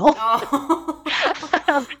acai bowl. Oh.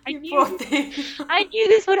 I knew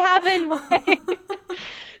this would happen.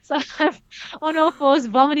 So I'm on all fours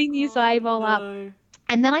vomiting the acai bowl up.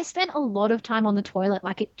 And then I spent a lot of time on the toilet.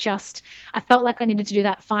 Like I felt like I needed to do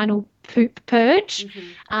that final poop purge,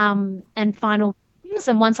 and final.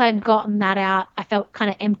 And once I had gotten that out, I felt kind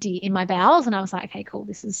of empty in my bowels, and I was like, okay, cool.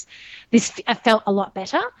 I felt a lot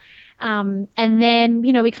better. And then,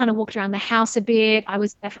 we kind of walked around the house a bit. I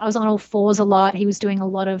was on all fours a lot. He was doing a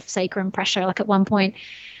lot of sacrum pressure. Like at one point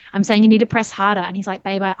I'm saying, you need to press harder. And he's like,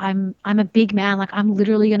 babe, I'm a big man. Like I'm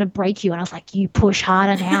literally going to break you. And I was like, you push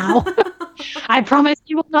harder now. I promise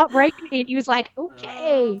you will not break me. And he was like,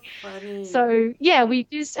 okay. So yeah,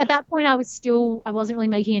 at that point I wasn't really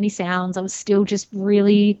making any sounds. I was still just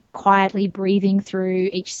really quietly breathing through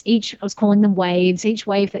each, I was calling them waves. Each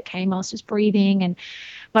wave that came, I was just breathing.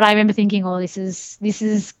 But I remember thinking, oh, this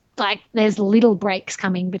is like, there's little breaks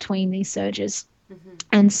coming between these surges.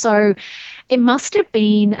 And so it must have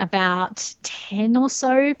been about 10 or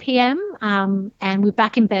so p.m. And we're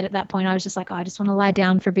back in bed at that point. I was just like, oh, I just want to lie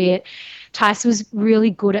down for a bit. Tice was really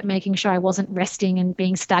good at making sure I wasn't resting and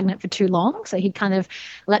being stagnant for too long. So he'd kind of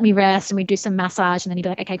let me rest and we'd do some massage. And then he'd be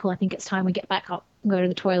like, okay, cool, I think it's time we get back up and go to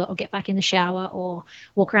the toilet or get back in the shower or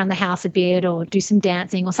walk around the house a bit or do some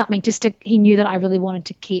dancing or something. He knew that I really wanted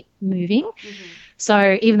to keep moving.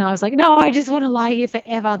 So even though I was like, no, I just want to lie here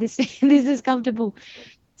forever. This is comfortable.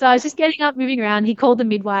 So I was just getting up, moving around. He called the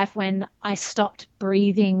midwife when I stopped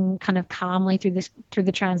breathing kind of calmly through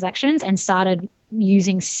the transactions and started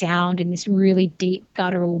using sound in this really deep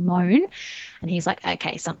guttural moan. And he's like,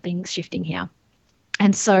 okay, something's shifting here.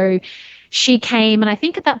 And so she came, and I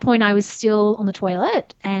think at that point I was still on the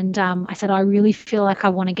toilet. And I said, I really feel like I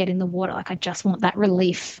want to get in the water. Like I just want that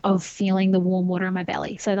relief of feeling the warm water in my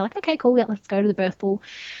belly. So they're like, okay, cool. Yeah, let's go to the birth pool.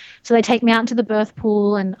 So they take me out into the birth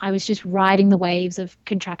pool and I was just riding the waves of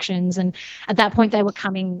contractions. And at that point, they were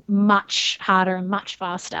coming much harder and much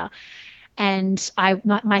faster. And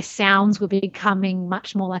my sounds were becoming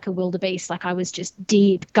much more like a wildebeest. Like I was just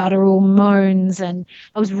deep guttural moans. And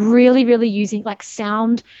I was really, really using like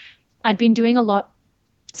sound. I'd been doing a lot.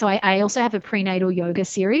 So I also have a prenatal yoga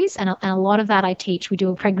series, and a lot of that I teach. We do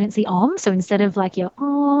a pregnancy om. So instead of like your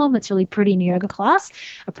om, that's really pretty in yoga class,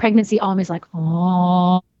 a pregnancy om is like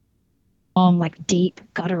om. Like deep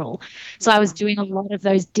guttural. So I was doing a lot of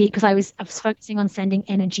those deep because I was focusing on sending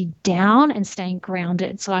energy down and staying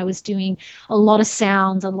grounded. So I was doing a lot of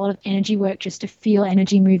sounds, a lot of energy work just to feel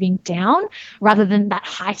energy moving down rather than that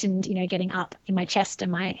heightened, getting up in my chest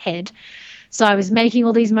and my head. So I was making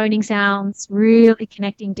all these moaning sounds, really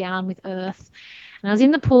connecting down with earth. And I was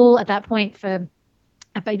in the pool at that point I'd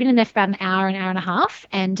been in there for about an hour and a half.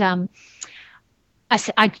 And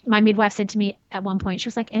my midwife said to me at one point, she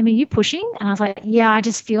was like, Em, are you pushing? And I was like, yeah, I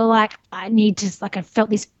just feel like I need to, like, I felt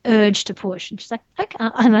this urge to push. And she's like, okay.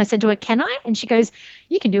 And I said to her, can I? And she goes,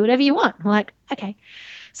 you can do whatever you want. I'm like, okay.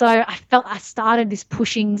 So I started this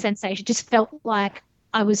pushing sensation, just felt like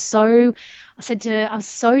I was so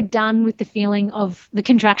done with the feeling of the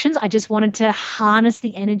contractions. I just wanted to harness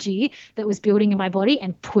the energy that was building in my body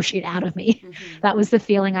and push it out of me. That was the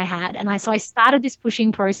feeling I had. And so I started this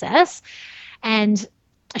pushing process. And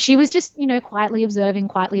she was just, quietly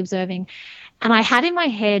observing. And I had in my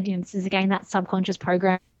head, this is again that subconscious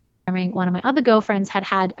programming. One of my other girlfriends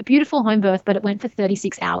had a beautiful home birth, but it went for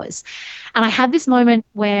 36 hours. And I had this moment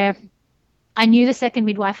where I knew the second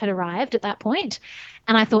midwife had arrived at that point.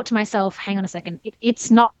 And I thought to myself, hang on a second,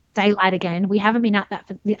 it's not daylight again. We haven't been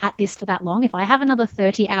at this for that long. If I have another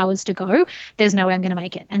 30 hours to go, there's no way I'm going to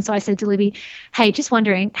make it. And so I said to Libby, hey, just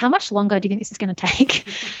wondering, how much longer do you think this is going to take?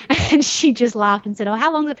 And she just laughed and said, oh,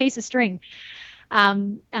 how long's a piece of string?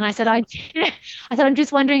 And I said, I'm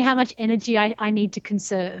just wondering how much energy I need to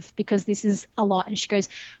conserve because this is a lot. And she goes,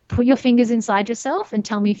 put your fingers inside yourself and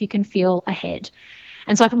tell me if you can feel a head.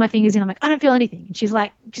 And so I put my fingers in. I'm like, I don't feel anything. And she's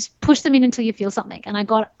like, just push them in until you feel something. And I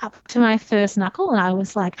got up to my first knuckle and I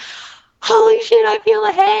was like, holy shit, I feel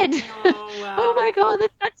a head. Oh, wow. Oh my God,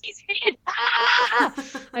 that's his head. Ah!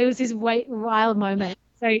 It was this wild moment.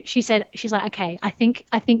 So she's like, okay, I think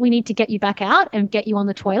we need to get you back out and get you on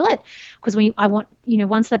the toilet because I want,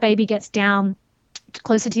 once the baby gets down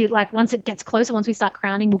closer to you, like once it gets closer, once we start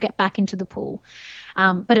crowning, we'll get back into the pool.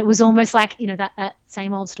 But it was almost like, that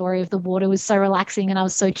same old story of the water was so relaxing and I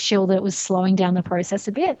was so chill that it was slowing down the process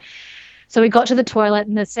a bit. So we got to the toilet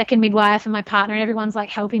and the second midwife and my partner and everyone's like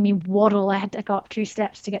helping me waddle. I had to go up 2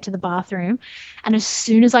 steps to get to the bathroom. And as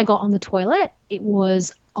soon as I got on the toilet, it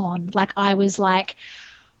was on. Like I was like,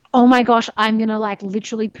 oh my gosh, I'm going to like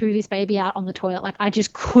literally poo this baby out on the toilet. Like I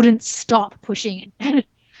just couldn't stop pushing. And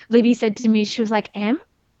Libby said to me, she was like, Em,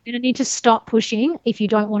 you're going to need to stop pushing if you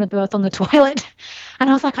don't want to birth on the toilet. And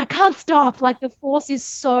I was like, I can't stop. Like the force is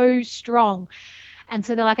so strong. And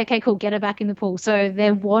so they're like, okay, cool, get her back in the pool. So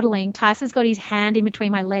they're waddling. Tyson's got his hand in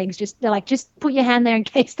between my legs. They're like, just put your hand there in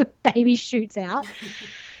case the baby shoots out.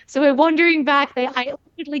 So we're wandering back. I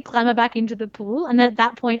immediately clamber back into the pool. And at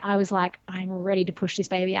that point, I was like, I'm ready to push this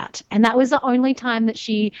baby out. And that was the only time that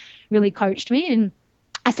she really coached me. And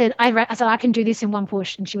I said, I can do this in one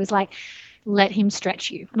push. And she was like, let him stretch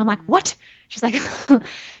you. And I'm like, what? She's like,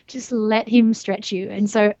 just let him stretch you. And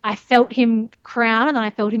so I felt him crown and then I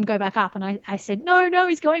felt him go back up. And I said, no,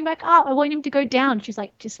 he's going back up. I want him to go down. She's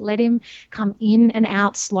like, just let him come in and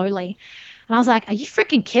out slowly. And I was like, are you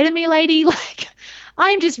freaking kidding me, lady? Like,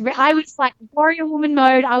 I was like warrior woman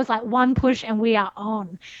mode. I was like, one push and we are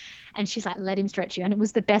on. And she's like, let him stretch you. And it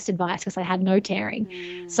was the best advice because I had no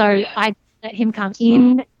tearing. So I let him come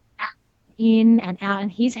in and out.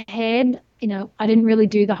 And his head, I didn't really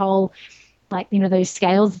do the whole like, you know, those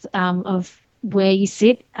scales of where you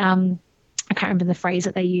sit. I can't remember the phrase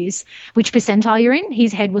that they use, which percentile you're in.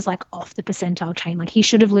 His head was like off the percentile chain. Like he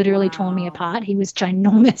should have literally torn me apart. He was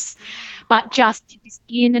ginormous, but just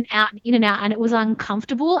in and out and in and out. And it was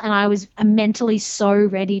uncomfortable. And I was mentally so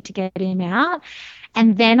ready to get him out.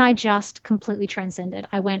 And then I just completely transcended.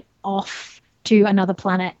 I went off to another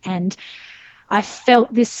planet and I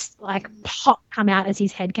felt this like pop come out as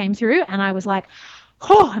his head came through. And I was like,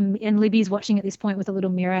 oh, and Libby's watching at this point with a little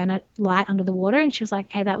mirror and a light under the water. And she was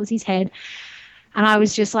like, hey, that was his head. And I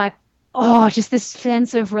was just like, oh, just this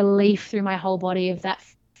sense of relief through my whole body of that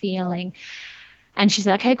feeling. And she's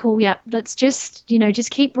like, okay, cool. Yeah, let's just, you know, just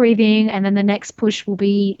keep breathing. And then the next push will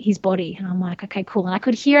be his body. And I'm like, okay, cool. And I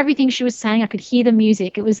could hear everything she was saying. I could hear the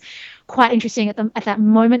music. It was quite interesting. At that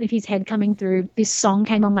moment of his head coming through, this song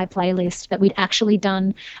came on my playlist that we'd actually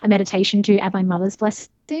done a meditation to at my mother's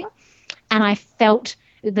blessing. And I felt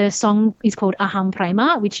the song is called Aham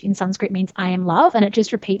Prema, which in Sanskrit means I am love. And it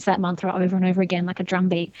just repeats that mantra over and over again like a drum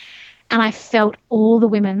beat. And I felt all the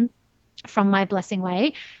women from my blessing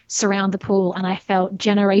way surround the pool. And I felt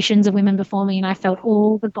generations of women before me. And I felt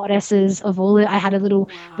all the goddesses of all I had a little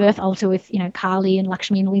birth altar with, you know, Kali and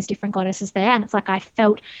Lakshmi and all these different goddesses there. And it's like I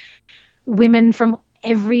felt women from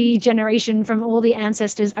every generation, from all the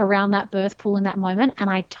ancestors around that birth pool in that moment. And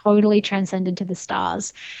I totally transcended to the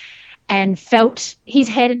stars and felt his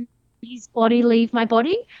head and his body leave my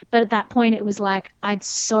body. But at that point, it was like I'd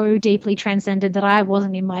so deeply transcended that I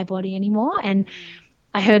wasn't in my body anymore. And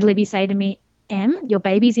I heard Libby say to me, Em, your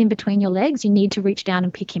baby's in between your legs. You need to reach down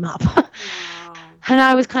and pick him up. Wow. And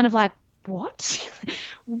I was kind of like, what?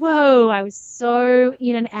 Whoa, I was so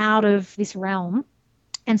in and out of this realm.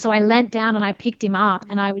 And so I leant down and I picked him up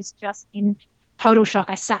and I was just in total shock.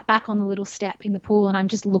 I sat back on the little step in the pool and I'm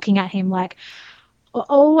just looking at him like,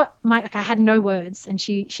 oh my, like I had no words. And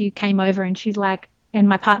she came over and she's like, and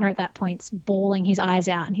my partner at that point's bawling his eyes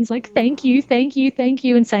out and he's like, thank you, thank you, thank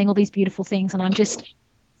you, and saying all these beautiful things. And I'm just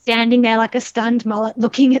standing there like a stunned mullet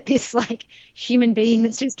looking at this like human being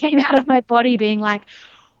that's just came out of my body being like,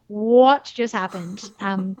 what just happened?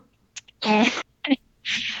 And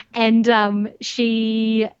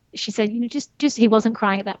she said, you know, just he wasn't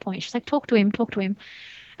crying at that point. She's like, talk to him.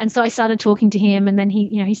 And so I started talking to him and then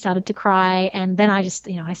he started to cry. And then I just,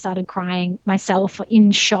 I started crying myself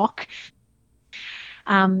in shock.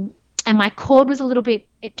 And my cord was a little bit,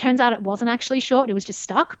 it turns out it wasn't actually short. It was just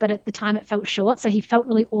stuck. But at the time it felt short. So he felt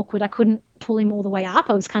really awkward. I couldn't pull him all the way up.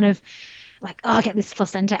 I was kind of like, oh, get this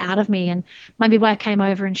placenta out of me. And my midwife came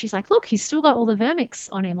over and she's like, look, he's still got all the vermix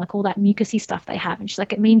on him, like all that mucousy stuff they have. And she's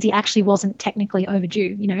like, it means he actually wasn't technically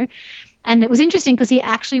overdue, And it was interesting because he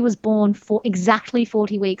actually was born for exactly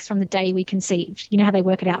 40 weeks from the day we conceived. You know how they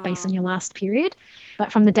work it out based on your last period?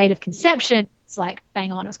 But from the date of conception, it's like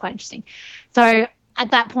bang on. It was quite interesting. So at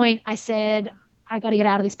that point, I said, I got to get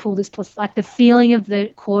out of this pool. Like the feeling of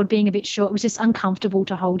the cord being a bit short was just uncomfortable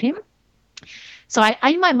to hold him. So I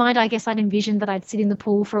in my mind, I guess I'd envisioned that I'd sit in the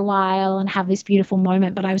pool for a while and have this beautiful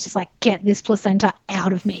moment, but I was just like, get this placenta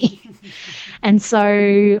out of me. And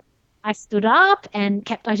so I stood up and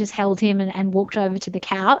I just held him and walked over to the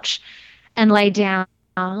couch and lay down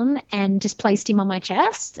and just placed him on my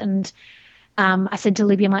chest. And I said to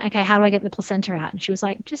Libby, I'm like, okay, how do I get the placenta out? And she was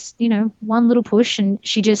like, just, one little push. And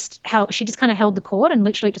she just kind of held the cord and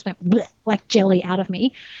literally just went bleh, like jelly out of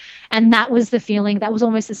me. And that was the feeling, that was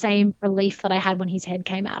almost the same relief that I had when his head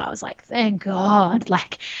came out. I was like, thank God,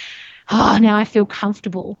 like, oh, now I feel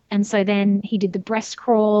comfortable. And so then he did the breast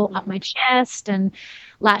crawl up my chest and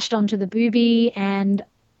latched onto the boobie. And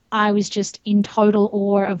I was just in total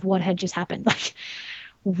awe of what had just happened. Like,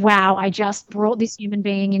 wow, I just brought this human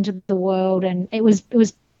being into the world. And it was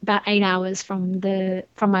about 8 hours from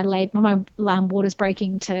my waters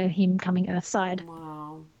breaking to him coming earthside.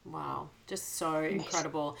 Wow. Just so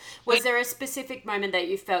incredible. Was there a specific moment that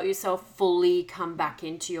you felt yourself fully come back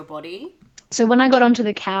into your body? So when I got onto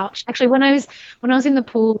the couch, actually when I was in the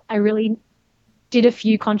pool, I really did a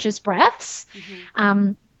few conscious breaths.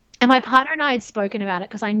 Mm-hmm. And my partner and I had spoken about it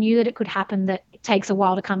because I knew that it could happen, that it takes a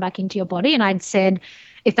while to come back into your body. And I'd said,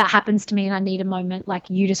 if that happens to me and I need a moment, like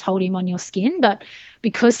you just hold him on your skin. But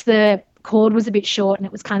because the cord was a bit short and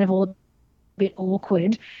it was kind of all a bit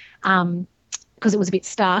awkward, because it was a bit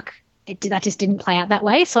stuck, that just didn't play out that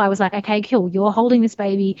way. So I was like, okay, cool, you're holding this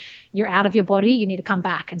baby, you're out of your body, you need to come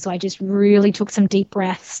back. And so I just really took some deep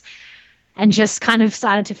breaths and just kind of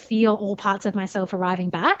started to feel all parts of myself arriving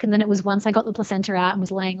back. And then it was once I got the placenta out and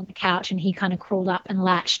was laying on the couch and he kind of crawled up and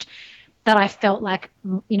latched, that I felt like,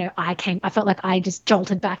 I felt like I just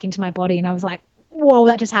jolted back into my body and I was like, whoa,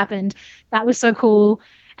 that just happened. That was so cool.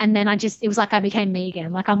 And then it was like I became me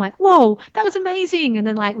again. Like, I'm like, whoa, that was amazing. And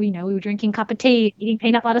then like, we were drinking a cup of tea, eating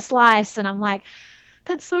peanut butter slice. And I'm like,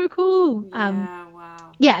 that's so cool. Yeah,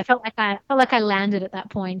 wow. Yeah, I felt like I landed at that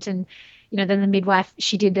point. And, then the midwife,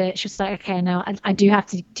 she was like, okay, no, I do have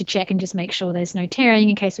to check and just make sure there's no tearing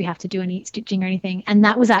in case we have to do any stitching or anything. And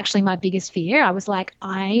that was actually my biggest fear. I was like,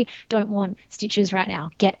 I don't want stitches right now.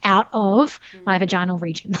 Get out of my vaginal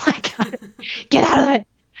region. Like, get out of it.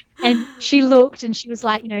 And she looked and she was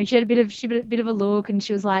like, she had a bit of a look, and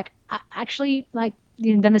she was like, actually, like,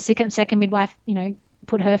 then the second midwife,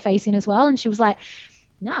 put her face in as well. And she was like,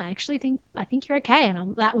 no, I think you're okay.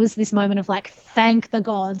 And that was this moment of like, thank the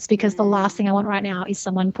gods, because the last thing I want right now is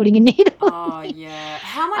someone putting a needle. Oh, yeah.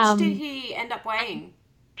 How much did he end up weighing?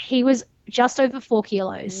 He was just over 4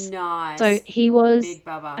 kilos. Nice. So he was big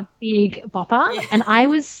bubba. A big bopper. Yeah. And I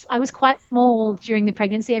was quite small during the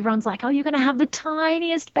pregnancy. Everyone's like, oh, you're going to have the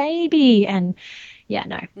tiniest baby. And yeah,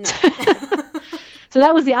 no. So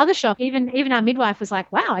that was the other shock. Even our midwife was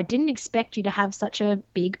like, wow, I didn't expect you to have such a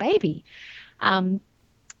big baby.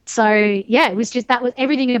 So yeah, it was just, that was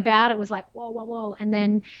everything about it was like, whoa, whoa, whoa. And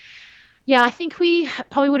then, yeah, I think we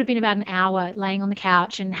probably would have been about an hour laying on the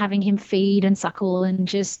couch and having him feed and suckle and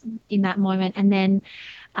just in that moment. And then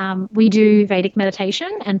we do Vedic meditation.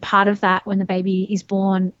 And part of that, when the baby is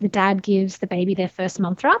born, the dad gives the baby their first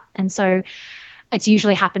mantra. And so it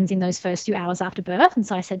usually happens in those first few hours after birth. And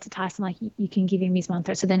so I said to Tyson, like, you can give him his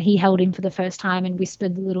mantra. So then he held him for the first time and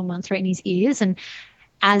whispered the little mantra in his ears. And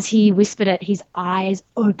as he whispered it, his eyes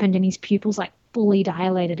opened and his pupils like fully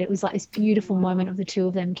dilated. It was like this beautiful moment of the two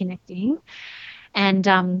of them connecting. And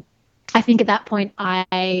I think at that point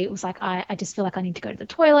I was like, I just feel like I need to go to the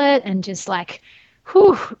toilet and just like,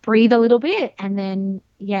 breathe a little bit. And then,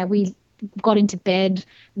 yeah, we got into bed.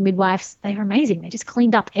 The midwives, they were amazing. They just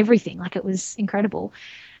cleaned up everything. Like, it was incredible.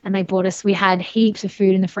 And they brought us, we had heaps of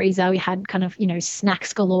food in the freezer. We had kind of,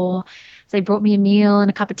 snacks galore. So they brought me a meal and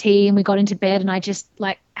a cup of tea, and we got into bed, and I just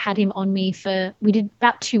like had him on me we did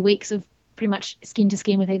about 2 weeks of pretty much skin to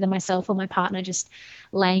skin with either myself or my partner, just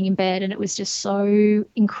laying in bed. And it was just so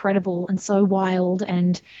incredible and so wild.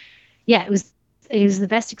 And yeah, it was the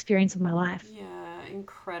best experience of my life. Yeah,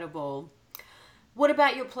 incredible. What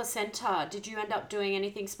about your placenta? Did you end up doing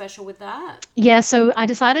anything special with that? Yeah, so I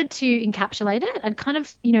decided to encapsulate it. I'd kind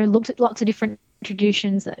of, looked at lots of different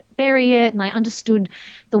traditions that bury it, and I understood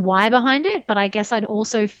the why behind it. But I guess I'd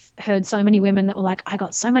also heard so many women that were like, I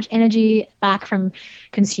got so much energy back from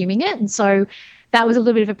consuming it. And so that was a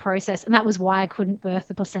little bit of a process. And that was why I couldn't birth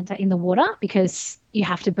the placenta in the water, because you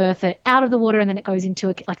have to birth it out of the water and then it goes into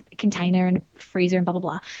a container and a freezer and blah, blah,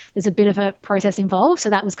 blah. There's a bit of a process involved. So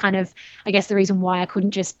that was kind of, I guess, the reason why I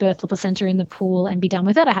couldn't just birth the placenta in the pool and be done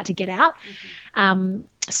with it. I had to get out.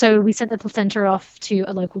 So we sent the placenta off to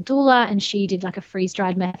a local doula, and she did like a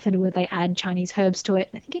freeze-dried method where they add Chinese herbs to it.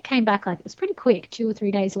 I think it came back it was pretty quick, 2 or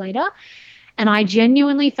 3 days later. And I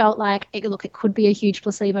genuinely felt like, it could be a huge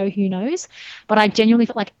placebo, who knows? But I genuinely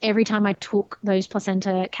felt like every time I took those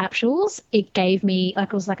placenta capsules, it gave me,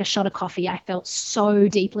 it was like a shot of coffee. I felt so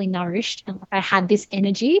deeply nourished, and I had this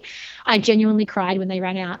energy. I genuinely cried when they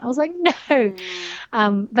ran out. I was like, no.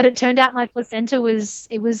 But it turned out my placenta was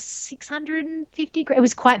 650 grams. It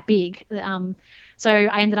was quite big. So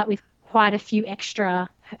I ended up with quite a few extra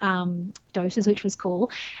doses, which was cool.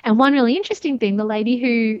 And one really interesting thing, the lady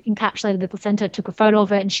who encapsulated the placenta took a photo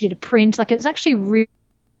of it, and she did a print. Like, it was actually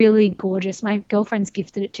really gorgeous. My girlfriend's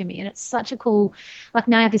gifted it to me, and it's such a cool,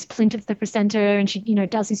 now I have this print of the placenta, and she,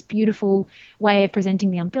 does this beautiful way of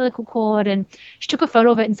presenting the umbilical cord. And she took a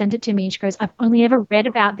photo of it and sent it to me, and she goes, I've only ever read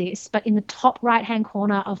about this, but in the top right-hand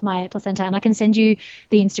corner of my placenta, and I can send you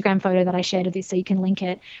the Instagram photo that I shared of this so you can link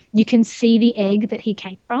it, you can see the egg that he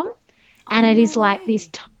came from. And it is like this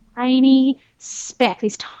tiny speck,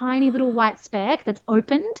 this tiny little white speck that's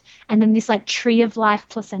opened, and then this like tree of life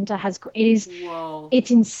placenta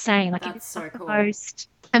it's insane. Like, that's it's so cool. Most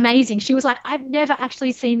amazing. She was like, I've never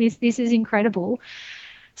actually seen this. This is incredible.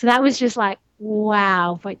 So that was just like,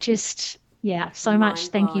 wow. But just, yeah, so much.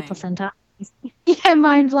 Thank you, placenta. Yeah,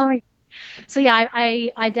 mind blowing. So yeah,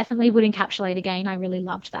 I definitely would encapsulate again. I really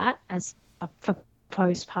loved that for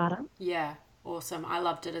postpartum. Yeah. Awesome. I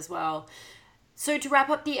loved it as well. So to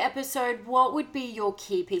wrap up the episode, what would be your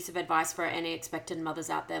key piece of advice for any expectant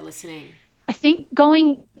mothers out there listening? I think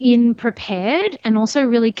going in prepared and also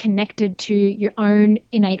really connected to your own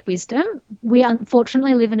innate wisdom. We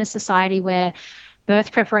unfortunately live in a society where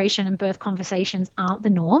birth preparation and birth conversations aren't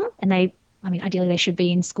the norm, and they I mean, ideally they should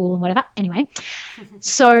be in school and whatever. Anyway,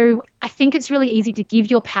 so I think it's really easy to give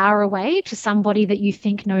your power away to somebody that you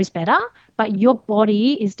think knows better, but your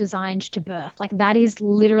body is designed to birth. Like that is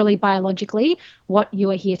literally biologically what you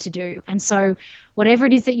are here to do. And so whatever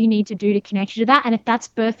it is that you need to do to connect you to that, and if that's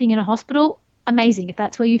birthing in a hospital, amazing. If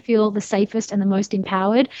that's where you feel the safest and the most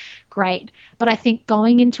empowered, great. But I think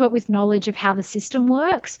going into it with knowledge of how the system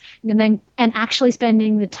works and actually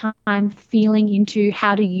spending the time feeling into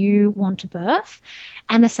how do you want to birth,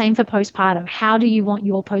 and the same for postpartum. How do you want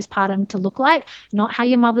your postpartum to look like? Not how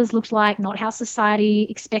your mother's looked like, not how society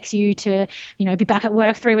expects you to, be back at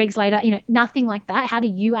work 3 weeks later, nothing like that. How do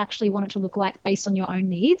you actually want it to look like based on your own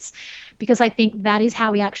needs? Because I think that is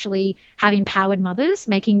how we actually have empowered mothers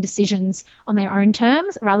making decisions on their own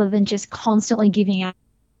terms rather than just constantly giving our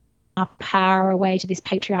power away to this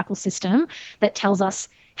patriarchal system that tells us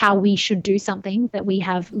how we should do something that we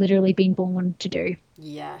have literally been born to do.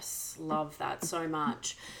 Yes, love that so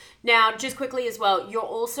much. Now, just quickly as well, you're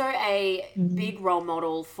also a big role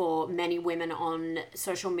model for many women on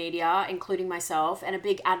social media, including myself, and a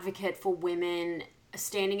big advocate for women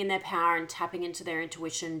standing in their power and tapping into their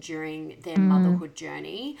intuition during their motherhood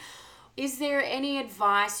journey. Is there any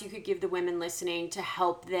advice you could give the women listening to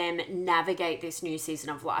help them navigate this new season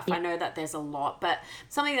of life? I know that there's a lot, but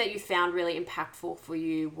something that you found really impactful for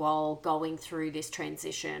you while going through this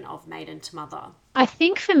transition of maiden to mother? I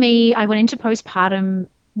think for me, I went into postpartum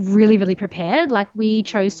really, really prepared. Like we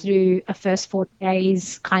chose to do a first 40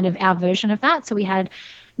 days, kind of our version of that. So we had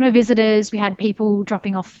no visitors, we had people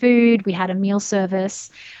dropping off food, we had a meal service.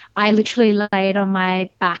 I literally laid on my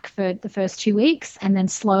back for the first 2 weeks and then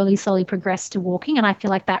slowly progressed to walking. And I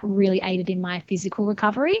feel like that really aided in my physical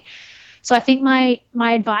recovery. So I think my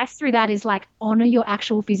advice through that is like honor your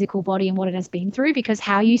actual physical body and what it has been through, because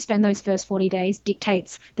how you spend those first 40 days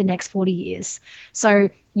dictates the next 40 years. So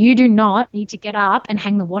you do not need to get up and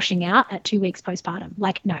hang the washing out at 2 weeks postpartum.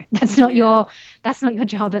 Like, no, that's not your job. That's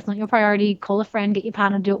not your priority. Call a friend, get your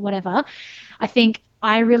partner, do it, whatever. I think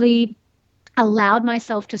I really allowed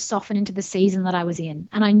myself to soften into the season that I was in.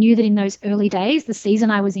 And I knew that in those early days, the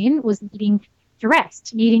season I was in was needing to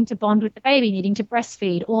rest, needing to bond with the baby, needing to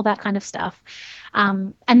breastfeed, all that kind of stuff.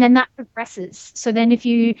 And then that progresses. So then if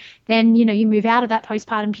you move out of that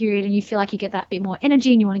postpartum period and you feel like you get that bit more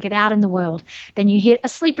energy and you want to get out in the world, then you hit a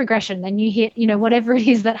sleep regression, then you hit, whatever it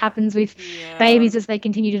is that happens with babies as they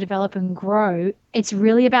continue to develop and grow. It's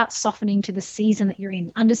really about softening to the season that you're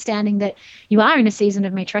in, understanding that you are in a season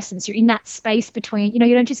of matrescence. You're in that space between, you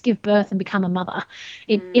don't just give birth and become a mother.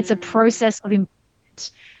 It's a process of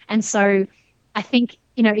improvement. And so I think,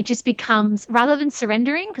 it just becomes, rather than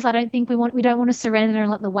surrendering, because I don't think we don't want to surrender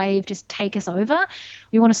and let the wave just take us over.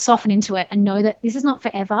 We want to soften into it and know that this is not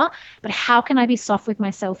forever, but how can I be soft with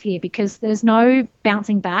myself here? Because there's no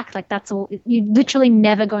bouncing back. Like that's all, you're literally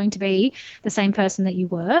never going to be the same person that you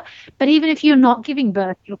were. But even if you're not giving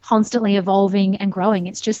birth, you're constantly evolving and growing.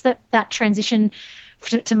 It's just that transition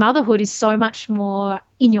to motherhood is so much more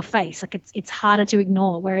in your face. Like it's harder to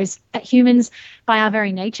ignore. Whereas humans, by our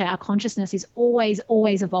very nature, our consciousness is always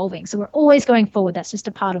evolving. So we're always going forward. That's just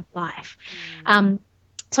a part of life.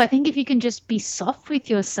 So I think if you can just be soft with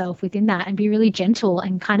yourself within that and be really gentle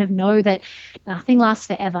and kind of know that nothing lasts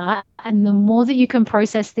forever, and the more that you can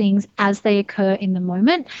process things as they occur in the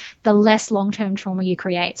moment, the less long-term trauma you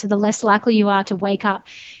create. So the less likely you are to wake up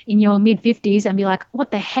in your mid-50s and be like,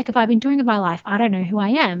 what the heck have I been doing with my life? I don't know who I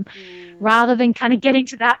am. Rather than kind of getting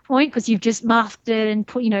to that point because you've just masked it and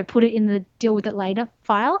put it in the deal with it later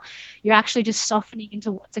file, you're actually just softening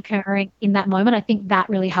into what's occurring in that moment. I think that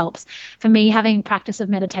really helps. For me, having practice of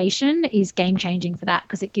meditation is game changing for that,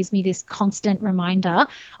 because it gives me this constant reminder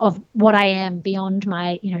of what I am beyond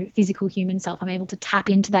my, physical human self. I'm able to tap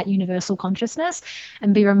into that universal consciousness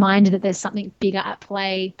and be reminded that there's something bigger at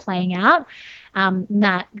playing out.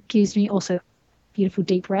 That gives me also beautiful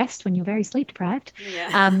deep rest when you're very sleep deprived.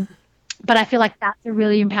 But I feel like that's a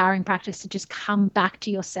really empowering practice to just come back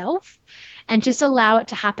to yourself and just allow it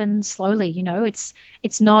to happen slowly.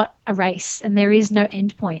 It's not a race and there is no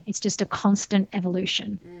end point. It's just a constant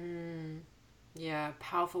evolution. Yeah,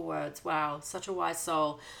 powerful words. Wow, such a wise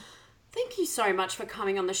soul. Thank you so much for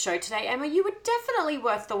coming on the show today, Emma. You were definitely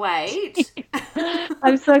worth the wait.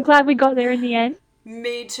 I'm so glad we got there in the end.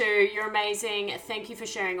 Me too. You're amazing. Thank you for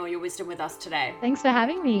sharing all your wisdom with us today. Thanks for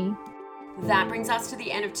having me. That brings us to the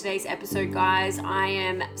end of today's episode, guys. I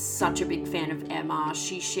am such a big fan of Emma.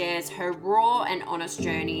 She shares her raw and honest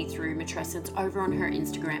journey throh matrescence over on her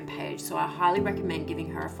Instagram page, so I highly recommend giving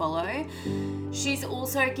her a follow. She's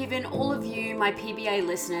also given all of you, my PBA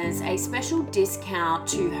listeners, a special discount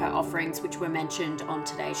to her offerings, which were mentioned on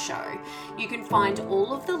today's show. You can find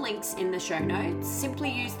all of the links in the show notes. Simply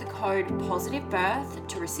use the code POSITIVEBIRTH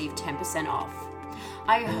to receive 10% off.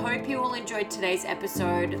 I hope you all enjoyed today's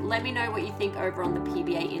episode. Let me know what you think over on the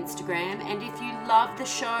PBA Instagram. And if you love the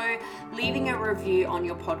show, leaving a review on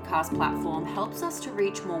your podcast platform helps us to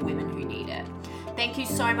reach more women who need it. Thank you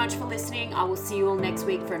so much for listening. I will see you all next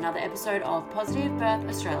week for another episode of Positive Birth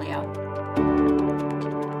Australia.